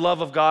encountered the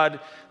love of God,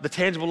 the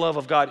tangible love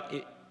of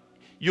God,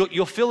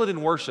 you'll feel it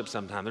in worship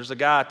sometime. There's a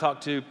guy I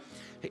talked to.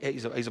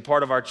 He's a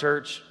part of our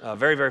church, a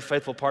very, very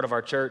faithful part of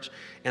our church.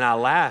 And I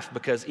laugh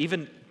because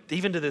even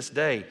to this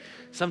day,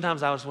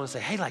 sometimes I just want to say,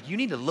 hey, like, you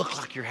need to look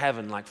like you're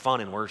having like fun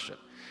in worship.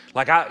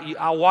 Like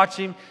I watch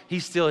him,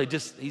 he's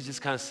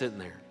just kind of sitting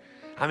there.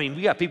 I mean,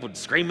 we got people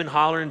screaming,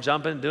 hollering,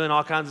 jumping, doing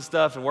all kinds of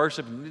stuff in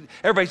worship. And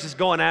everybody's just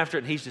going after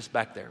it, and he's just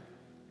back there.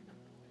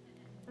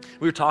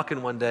 We were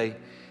talking one day,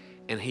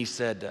 and he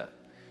said,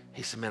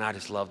 man, I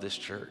just love this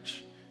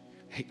church.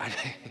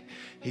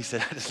 He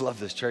said, I just love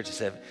this church. He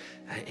goes,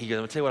 I'm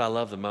going to tell you what I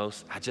love the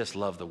most. I just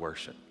love the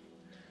worship.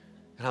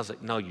 And I was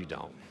like, no, you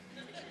don't.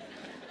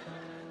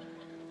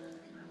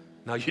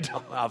 No, you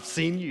don't. I've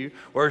seen you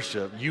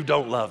worship. You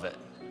don't love it.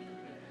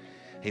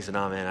 He said,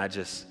 no, man,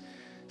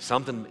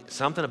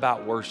 something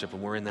about worship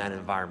when we're in that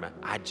environment,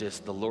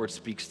 the Lord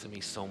speaks to me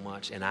so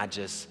much, and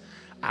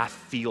I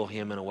feel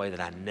him in a way that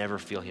I never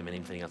feel him in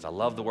anything else. I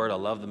love the word, I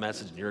love the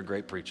message, and you're a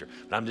great preacher.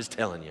 But I'm just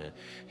telling you,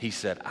 he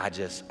said,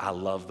 I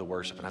love the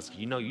worship. And I said,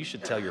 you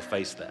should tell your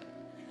face that.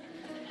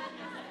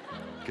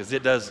 Because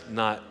it does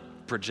not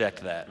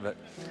project that. But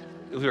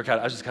I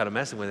was just kind of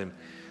messing with him.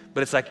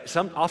 But it's like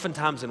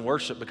oftentimes in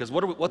worship, because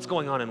what's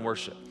going on in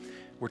worship?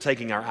 We're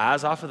taking our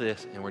eyes off of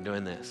this and we're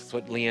doing this. That's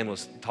what Leanne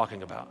was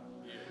talking about.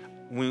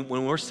 When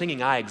we're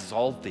singing, I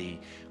exalt thee,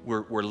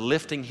 we're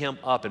lifting him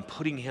up and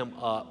putting him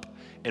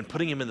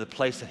in the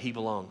place that he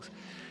belongs.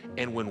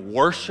 And when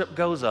worship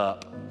goes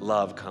up,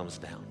 love comes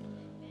down.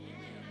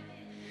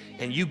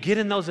 And you get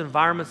in those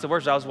environments of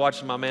worship. I was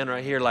watching my man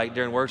right here, like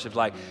during worship,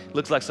 like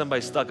looks like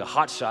somebody stuck a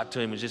hot shot to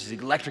him and just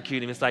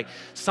electrocuted him. It's like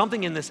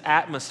something in this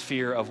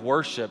atmosphere of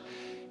worship.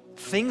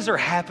 Things are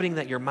happening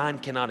that your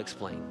mind cannot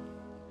explain.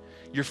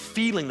 You're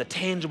feeling the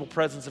tangible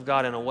presence of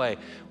God in a way.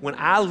 When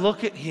I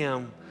look at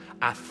him,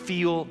 I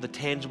feel the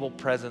tangible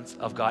presence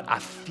of God. I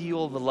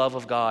feel the love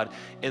of God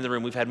in the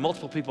room. We've had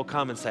multiple people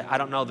come and say, I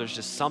don't know, there's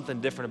just something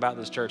different about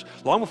this church.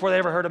 Long before they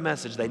ever heard a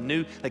message, they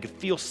knew they could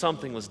feel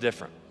something was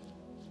different.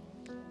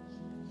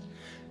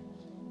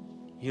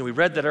 We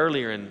read that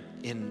earlier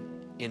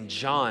in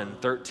John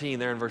 13,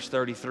 there in verse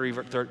 33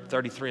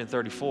 and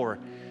 34.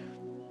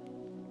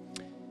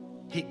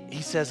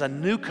 He says, a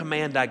new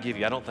command I give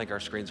you. I don't think our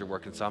screens are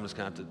working, so I'm just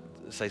going to have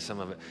to say some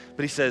of it.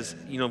 But he says,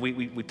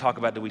 we talk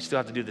about, do we still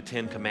have to do the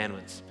 10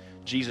 commandments?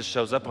 Jesus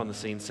shows up on the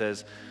scene,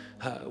 says,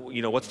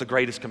 what's the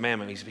greatest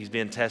commandment? He's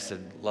being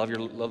tested. Love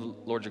the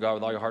Lord your God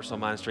with all your heart, soul,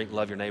 mind, and strength.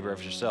 Love your neighbor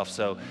as yourself.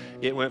 So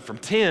it went from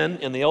 10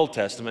 in the Old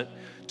Testament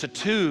to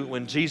 2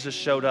 when Jesus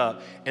showed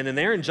up. And then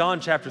there in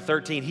John chapter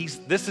 13,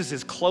 this is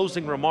his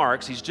closing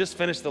remarks. He's just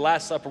finished the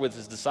Last Supper with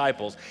his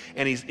disciples.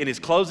 And he's in his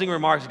closing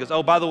remarks, he goes,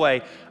 oh, by the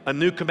way, a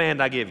new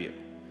command I give you.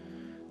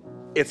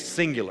 It's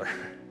singular.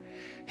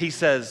 He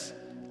says,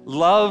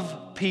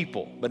 love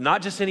people, but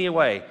not just any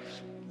way.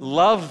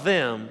 Love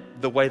them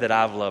the way that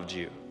I've loved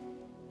you.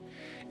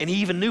 And he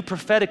even knew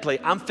prophetically,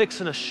 I'm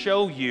fixing to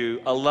show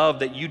you a love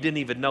that you didn't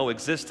even know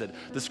existed.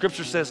 The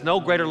scripture says no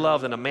greater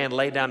love than a man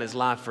lay down his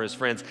life for his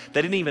friends.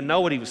 They didn't even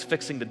know what he was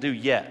fixing to do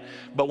yet.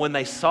 But when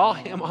they saw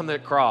him on the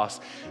cross,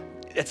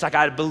 it's like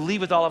I believe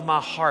with all of my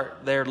heart,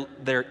 they're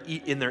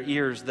in their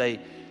ears,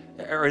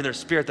 or in their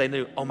spirit, they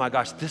knew, oh my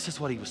gosh, this is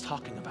what he was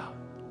talking about.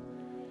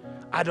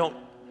 I don't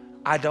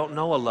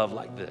know a love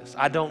like this.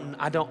 I don't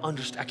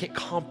understand. I can't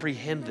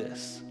comprehend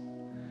this.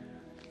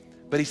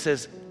 But he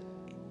says,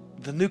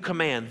 the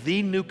command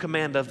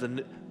of the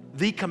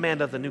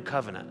new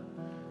covenant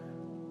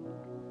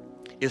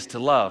is to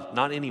love,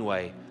 not any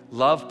way,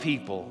 love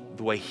people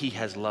the way he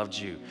has loved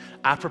you.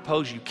 I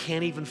propose you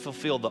can't even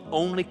fulfill the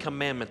only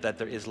commandment that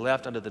there is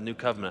left under the new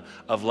covenant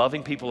of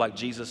loving people like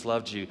Jesus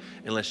loved you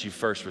unless you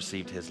first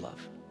received his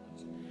love.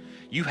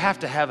 You have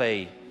to have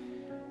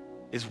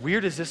as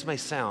weird as this may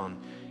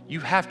sound,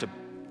 you have to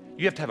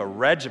have a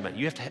regimen.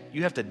 You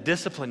have to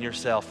discipline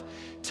yourself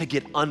to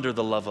get under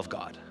the love of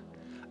God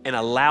and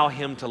allow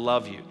him to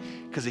love you.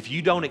 Because if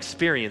you don't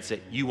experience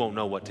it, you won't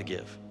know what to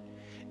give.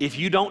 If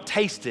you don't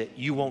taste it,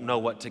 you won't know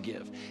what to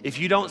give. If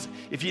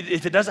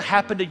it doesn't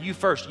happen to you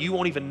first, you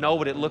won't even know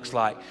what it looks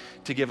like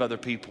to give other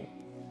people.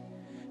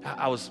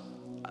 I was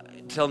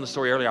telling the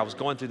story earlier. I was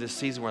going through this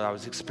season where I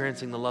was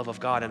experiencing the love of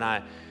God, and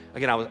I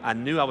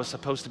knew I was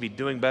supposed to be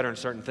doing better in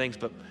certain things,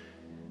 but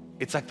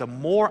it's like the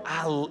more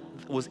I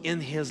was in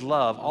his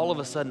love, all of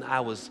a sudden I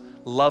was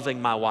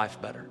loving my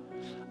wife better.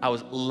 I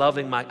was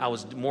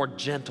more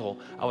gentle.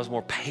 I was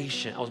more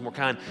patient. I was more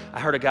kind. I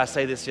heard a guy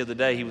say this the other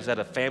day. He was at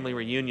a family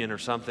reunion or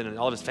something, and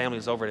all of his family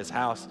was over at his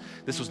house.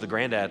 This was the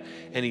granddad.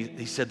 And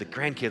he said the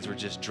grandkids were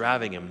just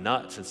driving him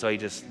nuts. And so he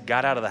just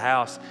got out of the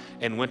house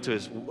and went to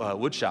his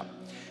wood shop.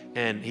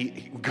 And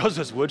he goes to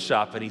his wood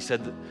shop, and he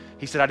said,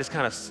 I just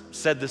kind of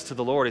said this to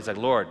the Lord. He's like,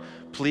 Lord,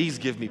 please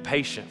give me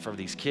patience for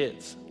these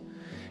kids.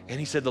 And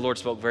he said the Lord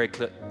spoke very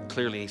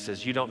clearly. He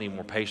says, you don't need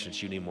more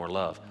patience. You need more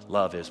love.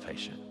 Love is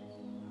patient.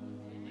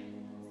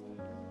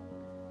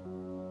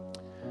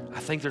 I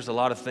think there's a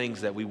lot of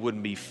things that we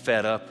wouldn't be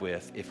fed up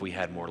with if we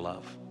had more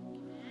love.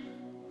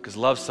 Because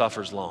love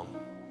suffers long.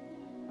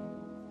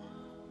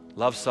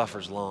 Love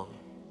suffers long.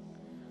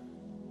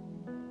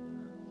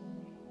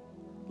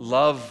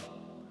 Love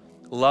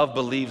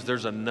believes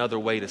there's another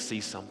way to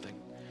see something.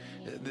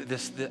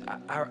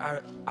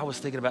 I was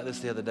thinking about this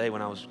the other day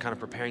when I was kind of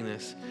preparing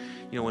this.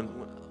 You know,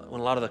 when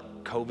a lot of the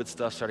COVID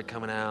stuff started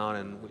coming out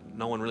and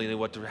no one really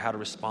knew how to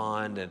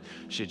respond, and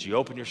should you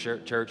open your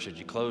church, should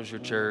you close your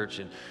church,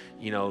 and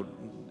you know,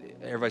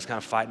 everybody's kind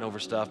of fighting over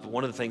stuff. But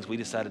one of the things we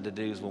decided to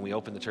do is when we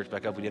opened the church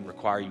back up, we didn't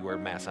require you wear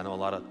masks. I know a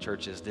lot of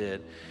churches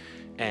did,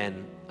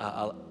 and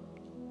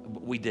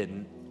we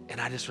didn't. And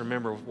I just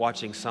remember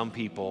watching some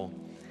people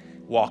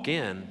walk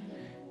in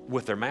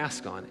with their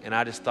mask on, and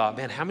I just thought,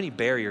 man, how many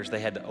barriers they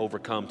had to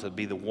overcome to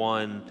be the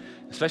one,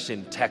 especially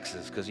in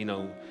Texas, because you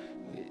know,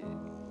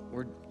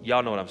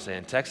 y'all know what I'm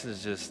saying.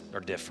 Texans just are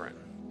different.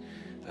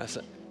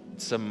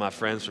 Some of my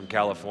friends from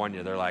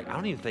California, they're like, I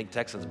don't even think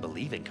Texans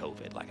believe in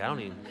COVID. Like, I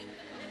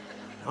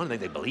don't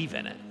think they believe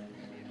in it.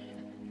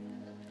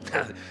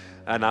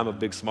 And I'm a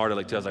big smart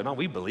aleck too. I was like, no,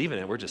 we believe in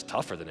it. We're just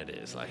tougher than it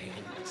is. Like,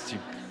 it's you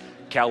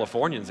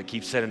Californians that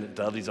keep sending it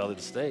to all these other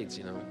states,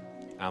 you know.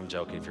 I'm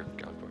joking if you're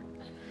California.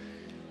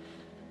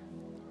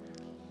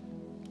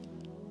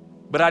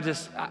 But I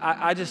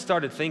just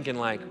started thinking,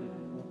 like,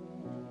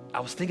 I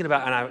was thinking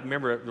about, and I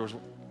remember there was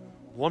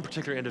one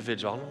particular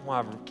individual. I don't know why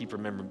I keep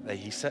remembering that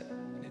he sat,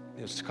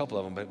 it was a couple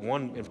of them, but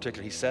one in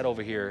particular, he sat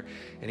over here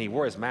and he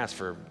wore his mask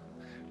for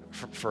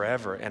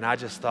forever. And I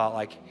just thought,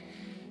 like,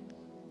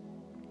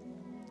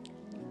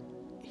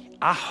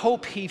 I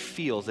hope he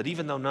feels that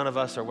even though none of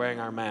us are wearing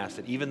our masks,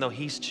 that even though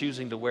he's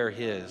choosing to wear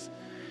his,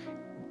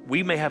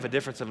 we may have a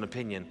difference of an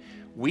opinion.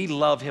 We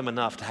love him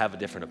enough to have a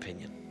different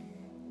opinion.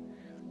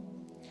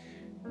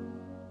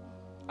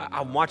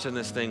 I'm watching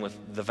this thing with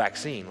the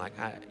vaccine. Like,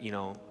 I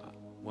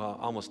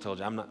almost told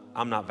you,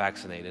 I'm not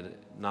vaccinated,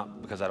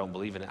 not because I don't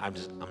believe in it. I'm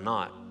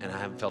not, and I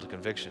haven't felt a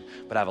conviction.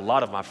 But I have a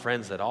lot of my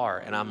friends that are,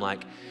 and I'm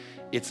like,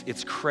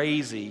 it's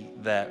crazy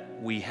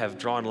that we have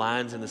drawn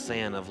lines in the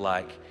sand of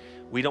like,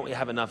 we don't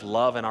have enough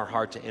love in our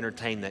heart to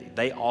entertain that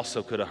they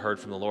also could have heard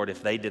from the Lord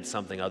if they did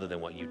something other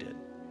than what you did.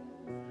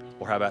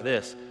 Or how about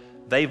this?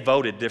 They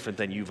voted different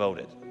than you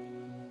voted.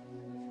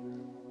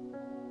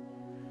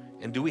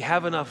 And do we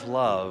have enough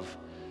love?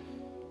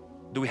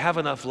 Do we have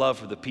enough love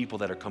for the people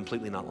that are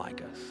completely not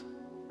like us?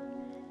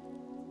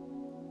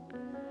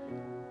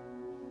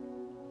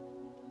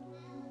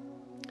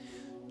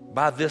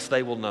 By this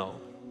they will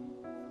know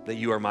that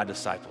you are my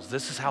disciples.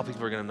 This is how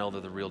people are going to know they're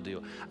the real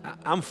deal.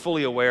 I'm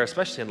fully aware,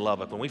 especially in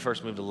Lubbock, when we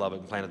first moved to Lubbock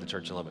and planted the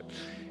church in Lubbock,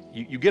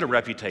 you get a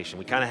reputation.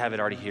 We kind of have it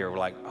already here. We're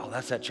like, oh,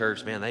 that's that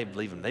church, man. They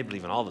believe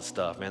in all this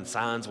stuff, man.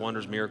 Signs,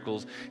 wonders,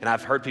 miracles. And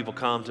I've heard people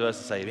come to us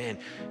and say, man,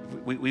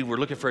 we were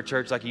looking for a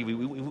church like you.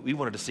 We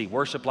wanted to see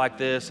worship like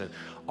this and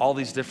all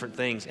these different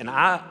things. And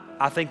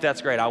I think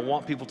that's great. I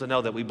want people to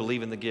know that we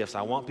believe in the gifts.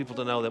 I want people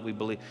to know that we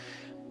believe.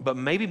 But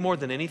maybe more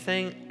than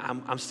anything,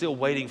 I'm still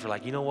waiting for,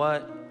 like, you know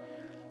what?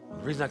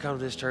 The reason I come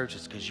to this church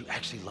is because you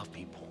actually love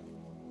people.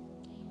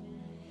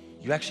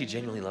 You actually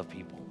genuinely love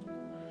people.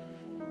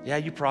 Yeah,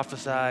 you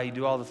prophesy, you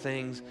do all the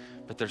things,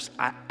 but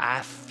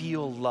I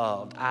feel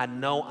loved. I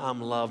know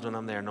I'm loved when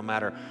I'm there, no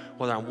matter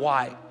whether I'm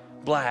white,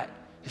 black,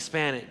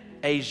 Hispanic,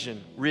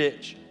 Asian,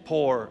 rich,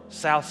 poor,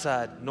 south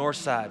side, north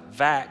side,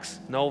 vax,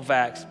 no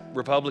vax,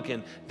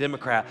 Republican,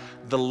 Democrat.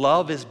 The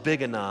love is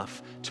big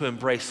enough to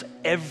embrace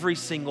every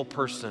single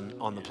person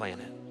on the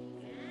planet.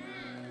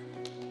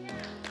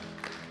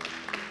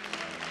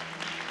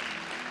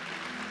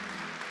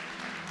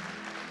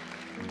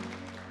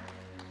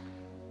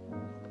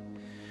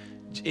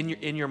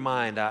 In your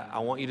mind, I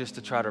want you just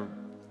to try to,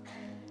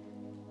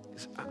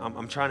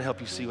 I'm trying to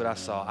help you see what I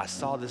saw. I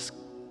saw this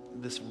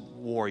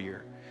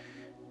warrior.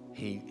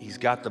 He's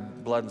got the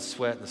blood and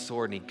sweat and the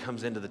sword, and he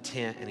comes into the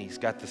tent, and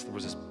there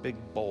was this big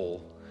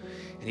bowl,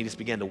 and he just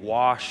began to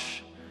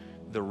wash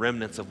the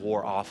remnants of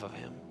war off of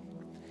him.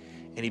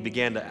 And he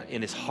began to,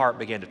 in his heart,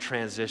 began to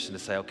transition to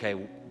say, okay,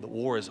 the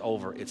war is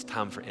over. It's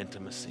time for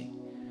intimacy.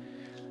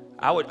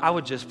 I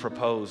would just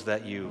propose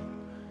that you,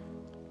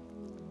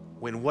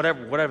 when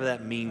whatever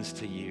that means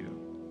to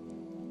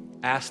you,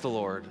 ask the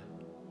Lord,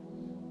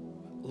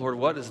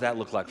 what does that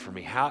look like for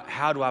me?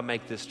 How do I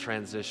make this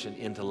transition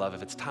into love?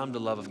 If it's time to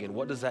love again,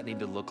 what does that need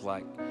to look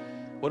like?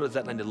 What does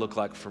that need to look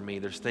like for me?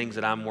 There's things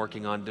that I'm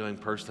working on doing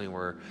personally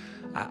where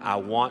I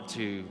don't want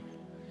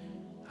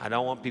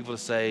people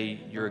to say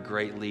you're a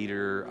great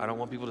leader. I don't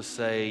want people to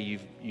say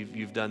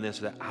you've done this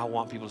or that. I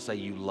want people to say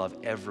you love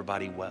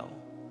everybody well.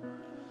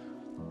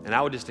 And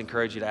I would just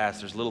encourage you to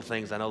ask. There's little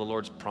things I know the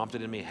Lord's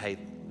prompted in me. Hey,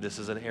 this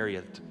is an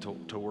area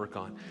to work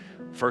on.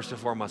 First and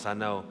foremost, I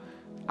know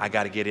I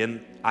got to get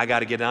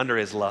under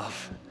his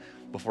love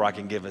before I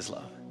can give his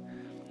love.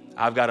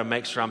 I've got to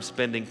make sure I'm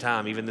spending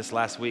time. Even this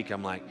last week,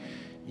 I'm like,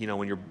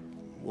 when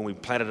we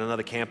planted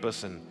another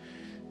campus and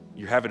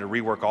you're having to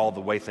rework all the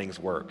way things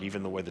work,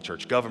 even the way the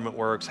church government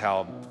works,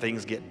 how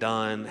things get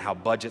done, how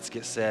budgets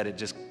get set.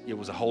 It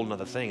was a whole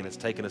nother thing, and it's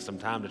taken us some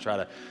time to try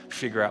to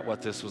figure out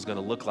what this was going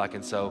to look like.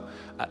 And so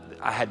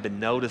I had been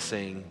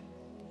noticing,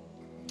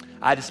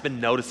 I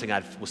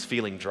was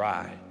feeling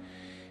dry.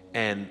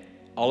 And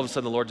all of a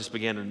sudden the Lord just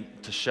began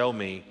to show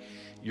me,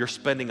 you're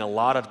spending a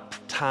lot of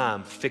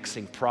time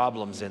fixing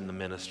problems in the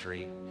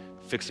ministry,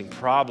 fixing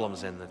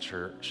problems in the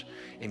church,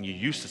 and you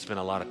used to spend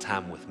a lot of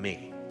time with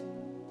me.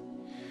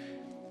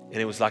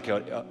 And it was like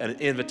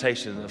an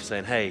invitation of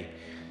saying, hey,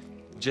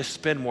 just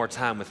spend more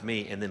time with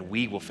me and then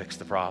we will fix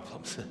the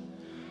problems.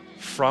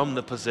 From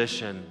the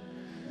position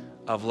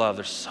of love.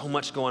 There's so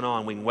much going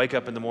on. We can wake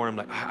up in the morning,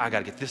 I'm like, I got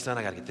to get this done,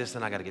 I got to get this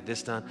done, I got to get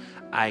this done.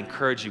 I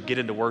encourage you, get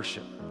into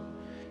worship.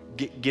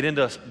 Get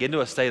into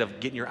a state of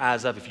getting your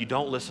eyes up. If you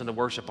don't listen to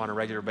worship on a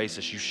regular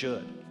basis, you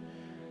should.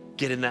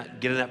 Get in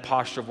that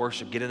posture of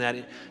worship. Get in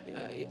that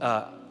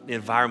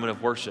environment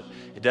of worship.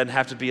 It doesn't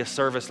have to be a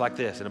service like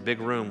this in a big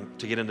room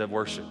to get into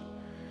worship.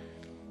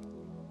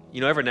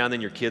 Every now and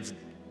then your kids,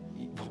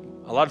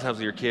 a lot of times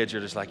with your kids,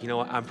 you're just like,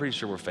 what? I'm pretty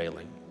sure we're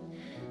failing.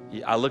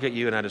 I look at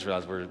you and I just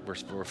realize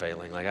we're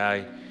failing.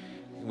 Like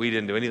we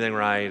didn't do anything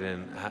right,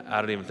 and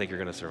I don't even think you're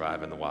going to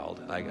survive in the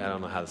wild. Like I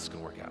don't know how this is going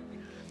to work out.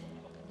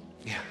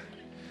 Yeah.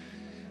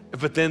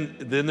 But then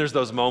there's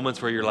those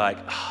moments where you're like,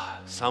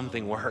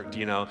 something worked,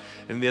 And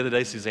the other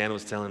day, Suzanne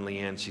was telling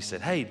Leanne, she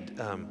said, hey,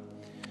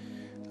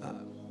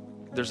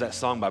 there's that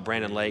song by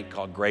Brandon Lake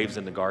called Graves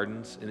in the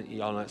Gardens. And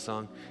y'all know that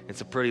song?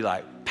 It's a pretty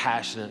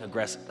passionate,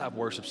 aggressive type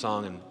worship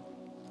song.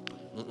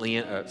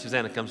 And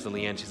Susanna comes to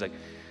Leanne, she's like,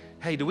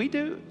 hey, do we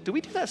do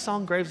that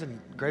song Graves in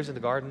the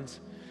Gardens?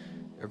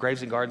 Or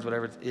Graves in Gardens,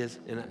 whatever it is.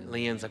 And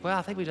Leanne's like, well,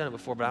 I think we've done it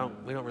before,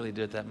 but we don't really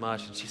do it that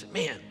much. And she said,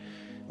 man,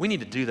 we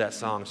need to do that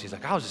song. She's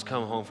like, I was just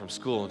coming home from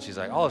school. And she's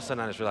like, all of a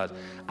sudden I just realized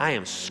I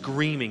am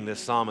screaming this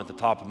psalm at the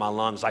top of my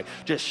lungs, like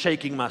just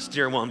shaking my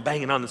steering wheel and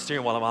banging on the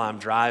steering wheel while I'm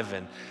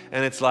driving.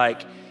 And it's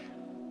like,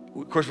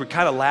 of course, we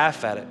kind of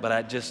laugh at it,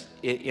 but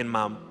in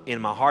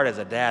my heart as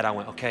a dad, I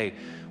went, okay,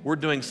 we're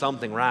doing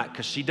something right,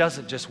 because she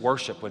doesn't just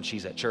worship when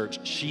she's at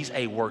church. She's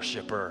a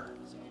worshiper.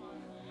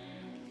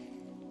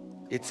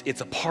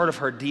 It's a part of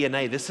her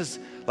DNA. This is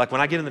like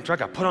when I get in the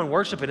truck, I put on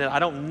worship, and I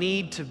don't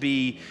need to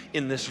be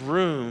in this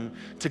room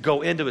to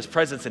go into his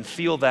presence and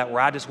feel that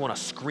where I just want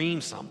to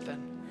scream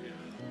something.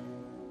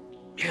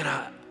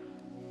 And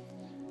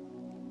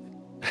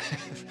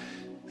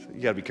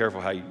you got to be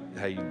careful how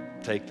you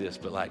take this,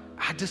 but I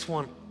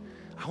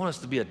want us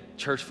to be a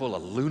church full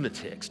of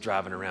lunatics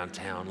driving around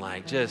town,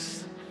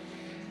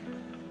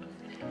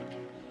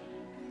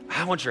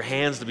 I want your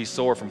hands to be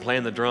sore from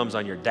playing the drums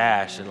on your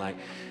dash, and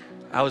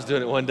I was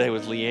doing it one day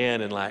with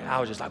Leanne, and I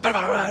was just like,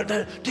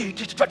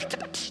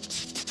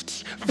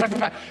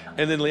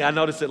 and then I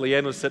noticed that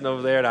Leanne was sitting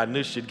over there, and I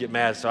knew she'd get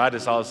mad, so I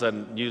just all of a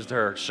sudden used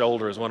her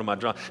shoulder as one of my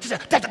drums. She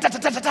said,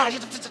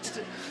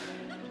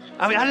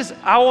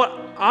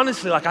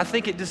 honestly, I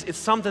think it's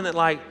something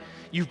that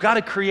you've got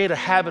to create a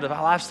habit of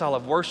a lifestyle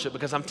of worship,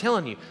 because I'm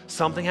telling you,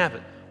 something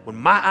happened. When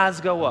my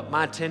eyes go up,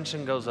 my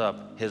attention goes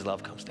up, his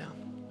love comes down.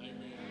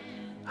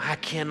 I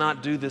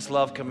cannot do this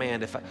love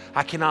command.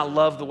 I cannot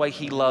love the way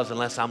he loves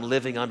unless I'm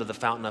living under the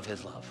fountain of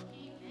his love.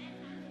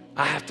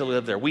 I have to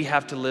live there. We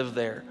have to live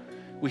there.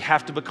 We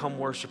have to become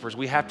worshipers.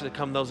 We have to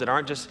become those that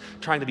aren't just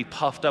trying to be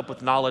puffed up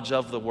with knowledge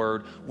of the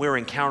word. We're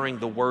encountering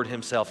the word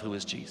himself, who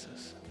is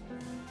Jesus.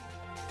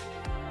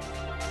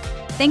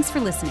 Thanks for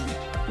listening.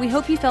 We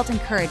hope you felt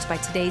encouraged by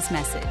today's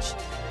message.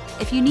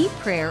 If you need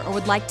prayer or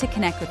would like to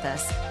connect with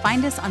us,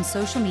 find us on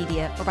social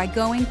media or by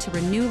going to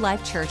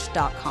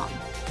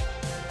renewlifechurch.com.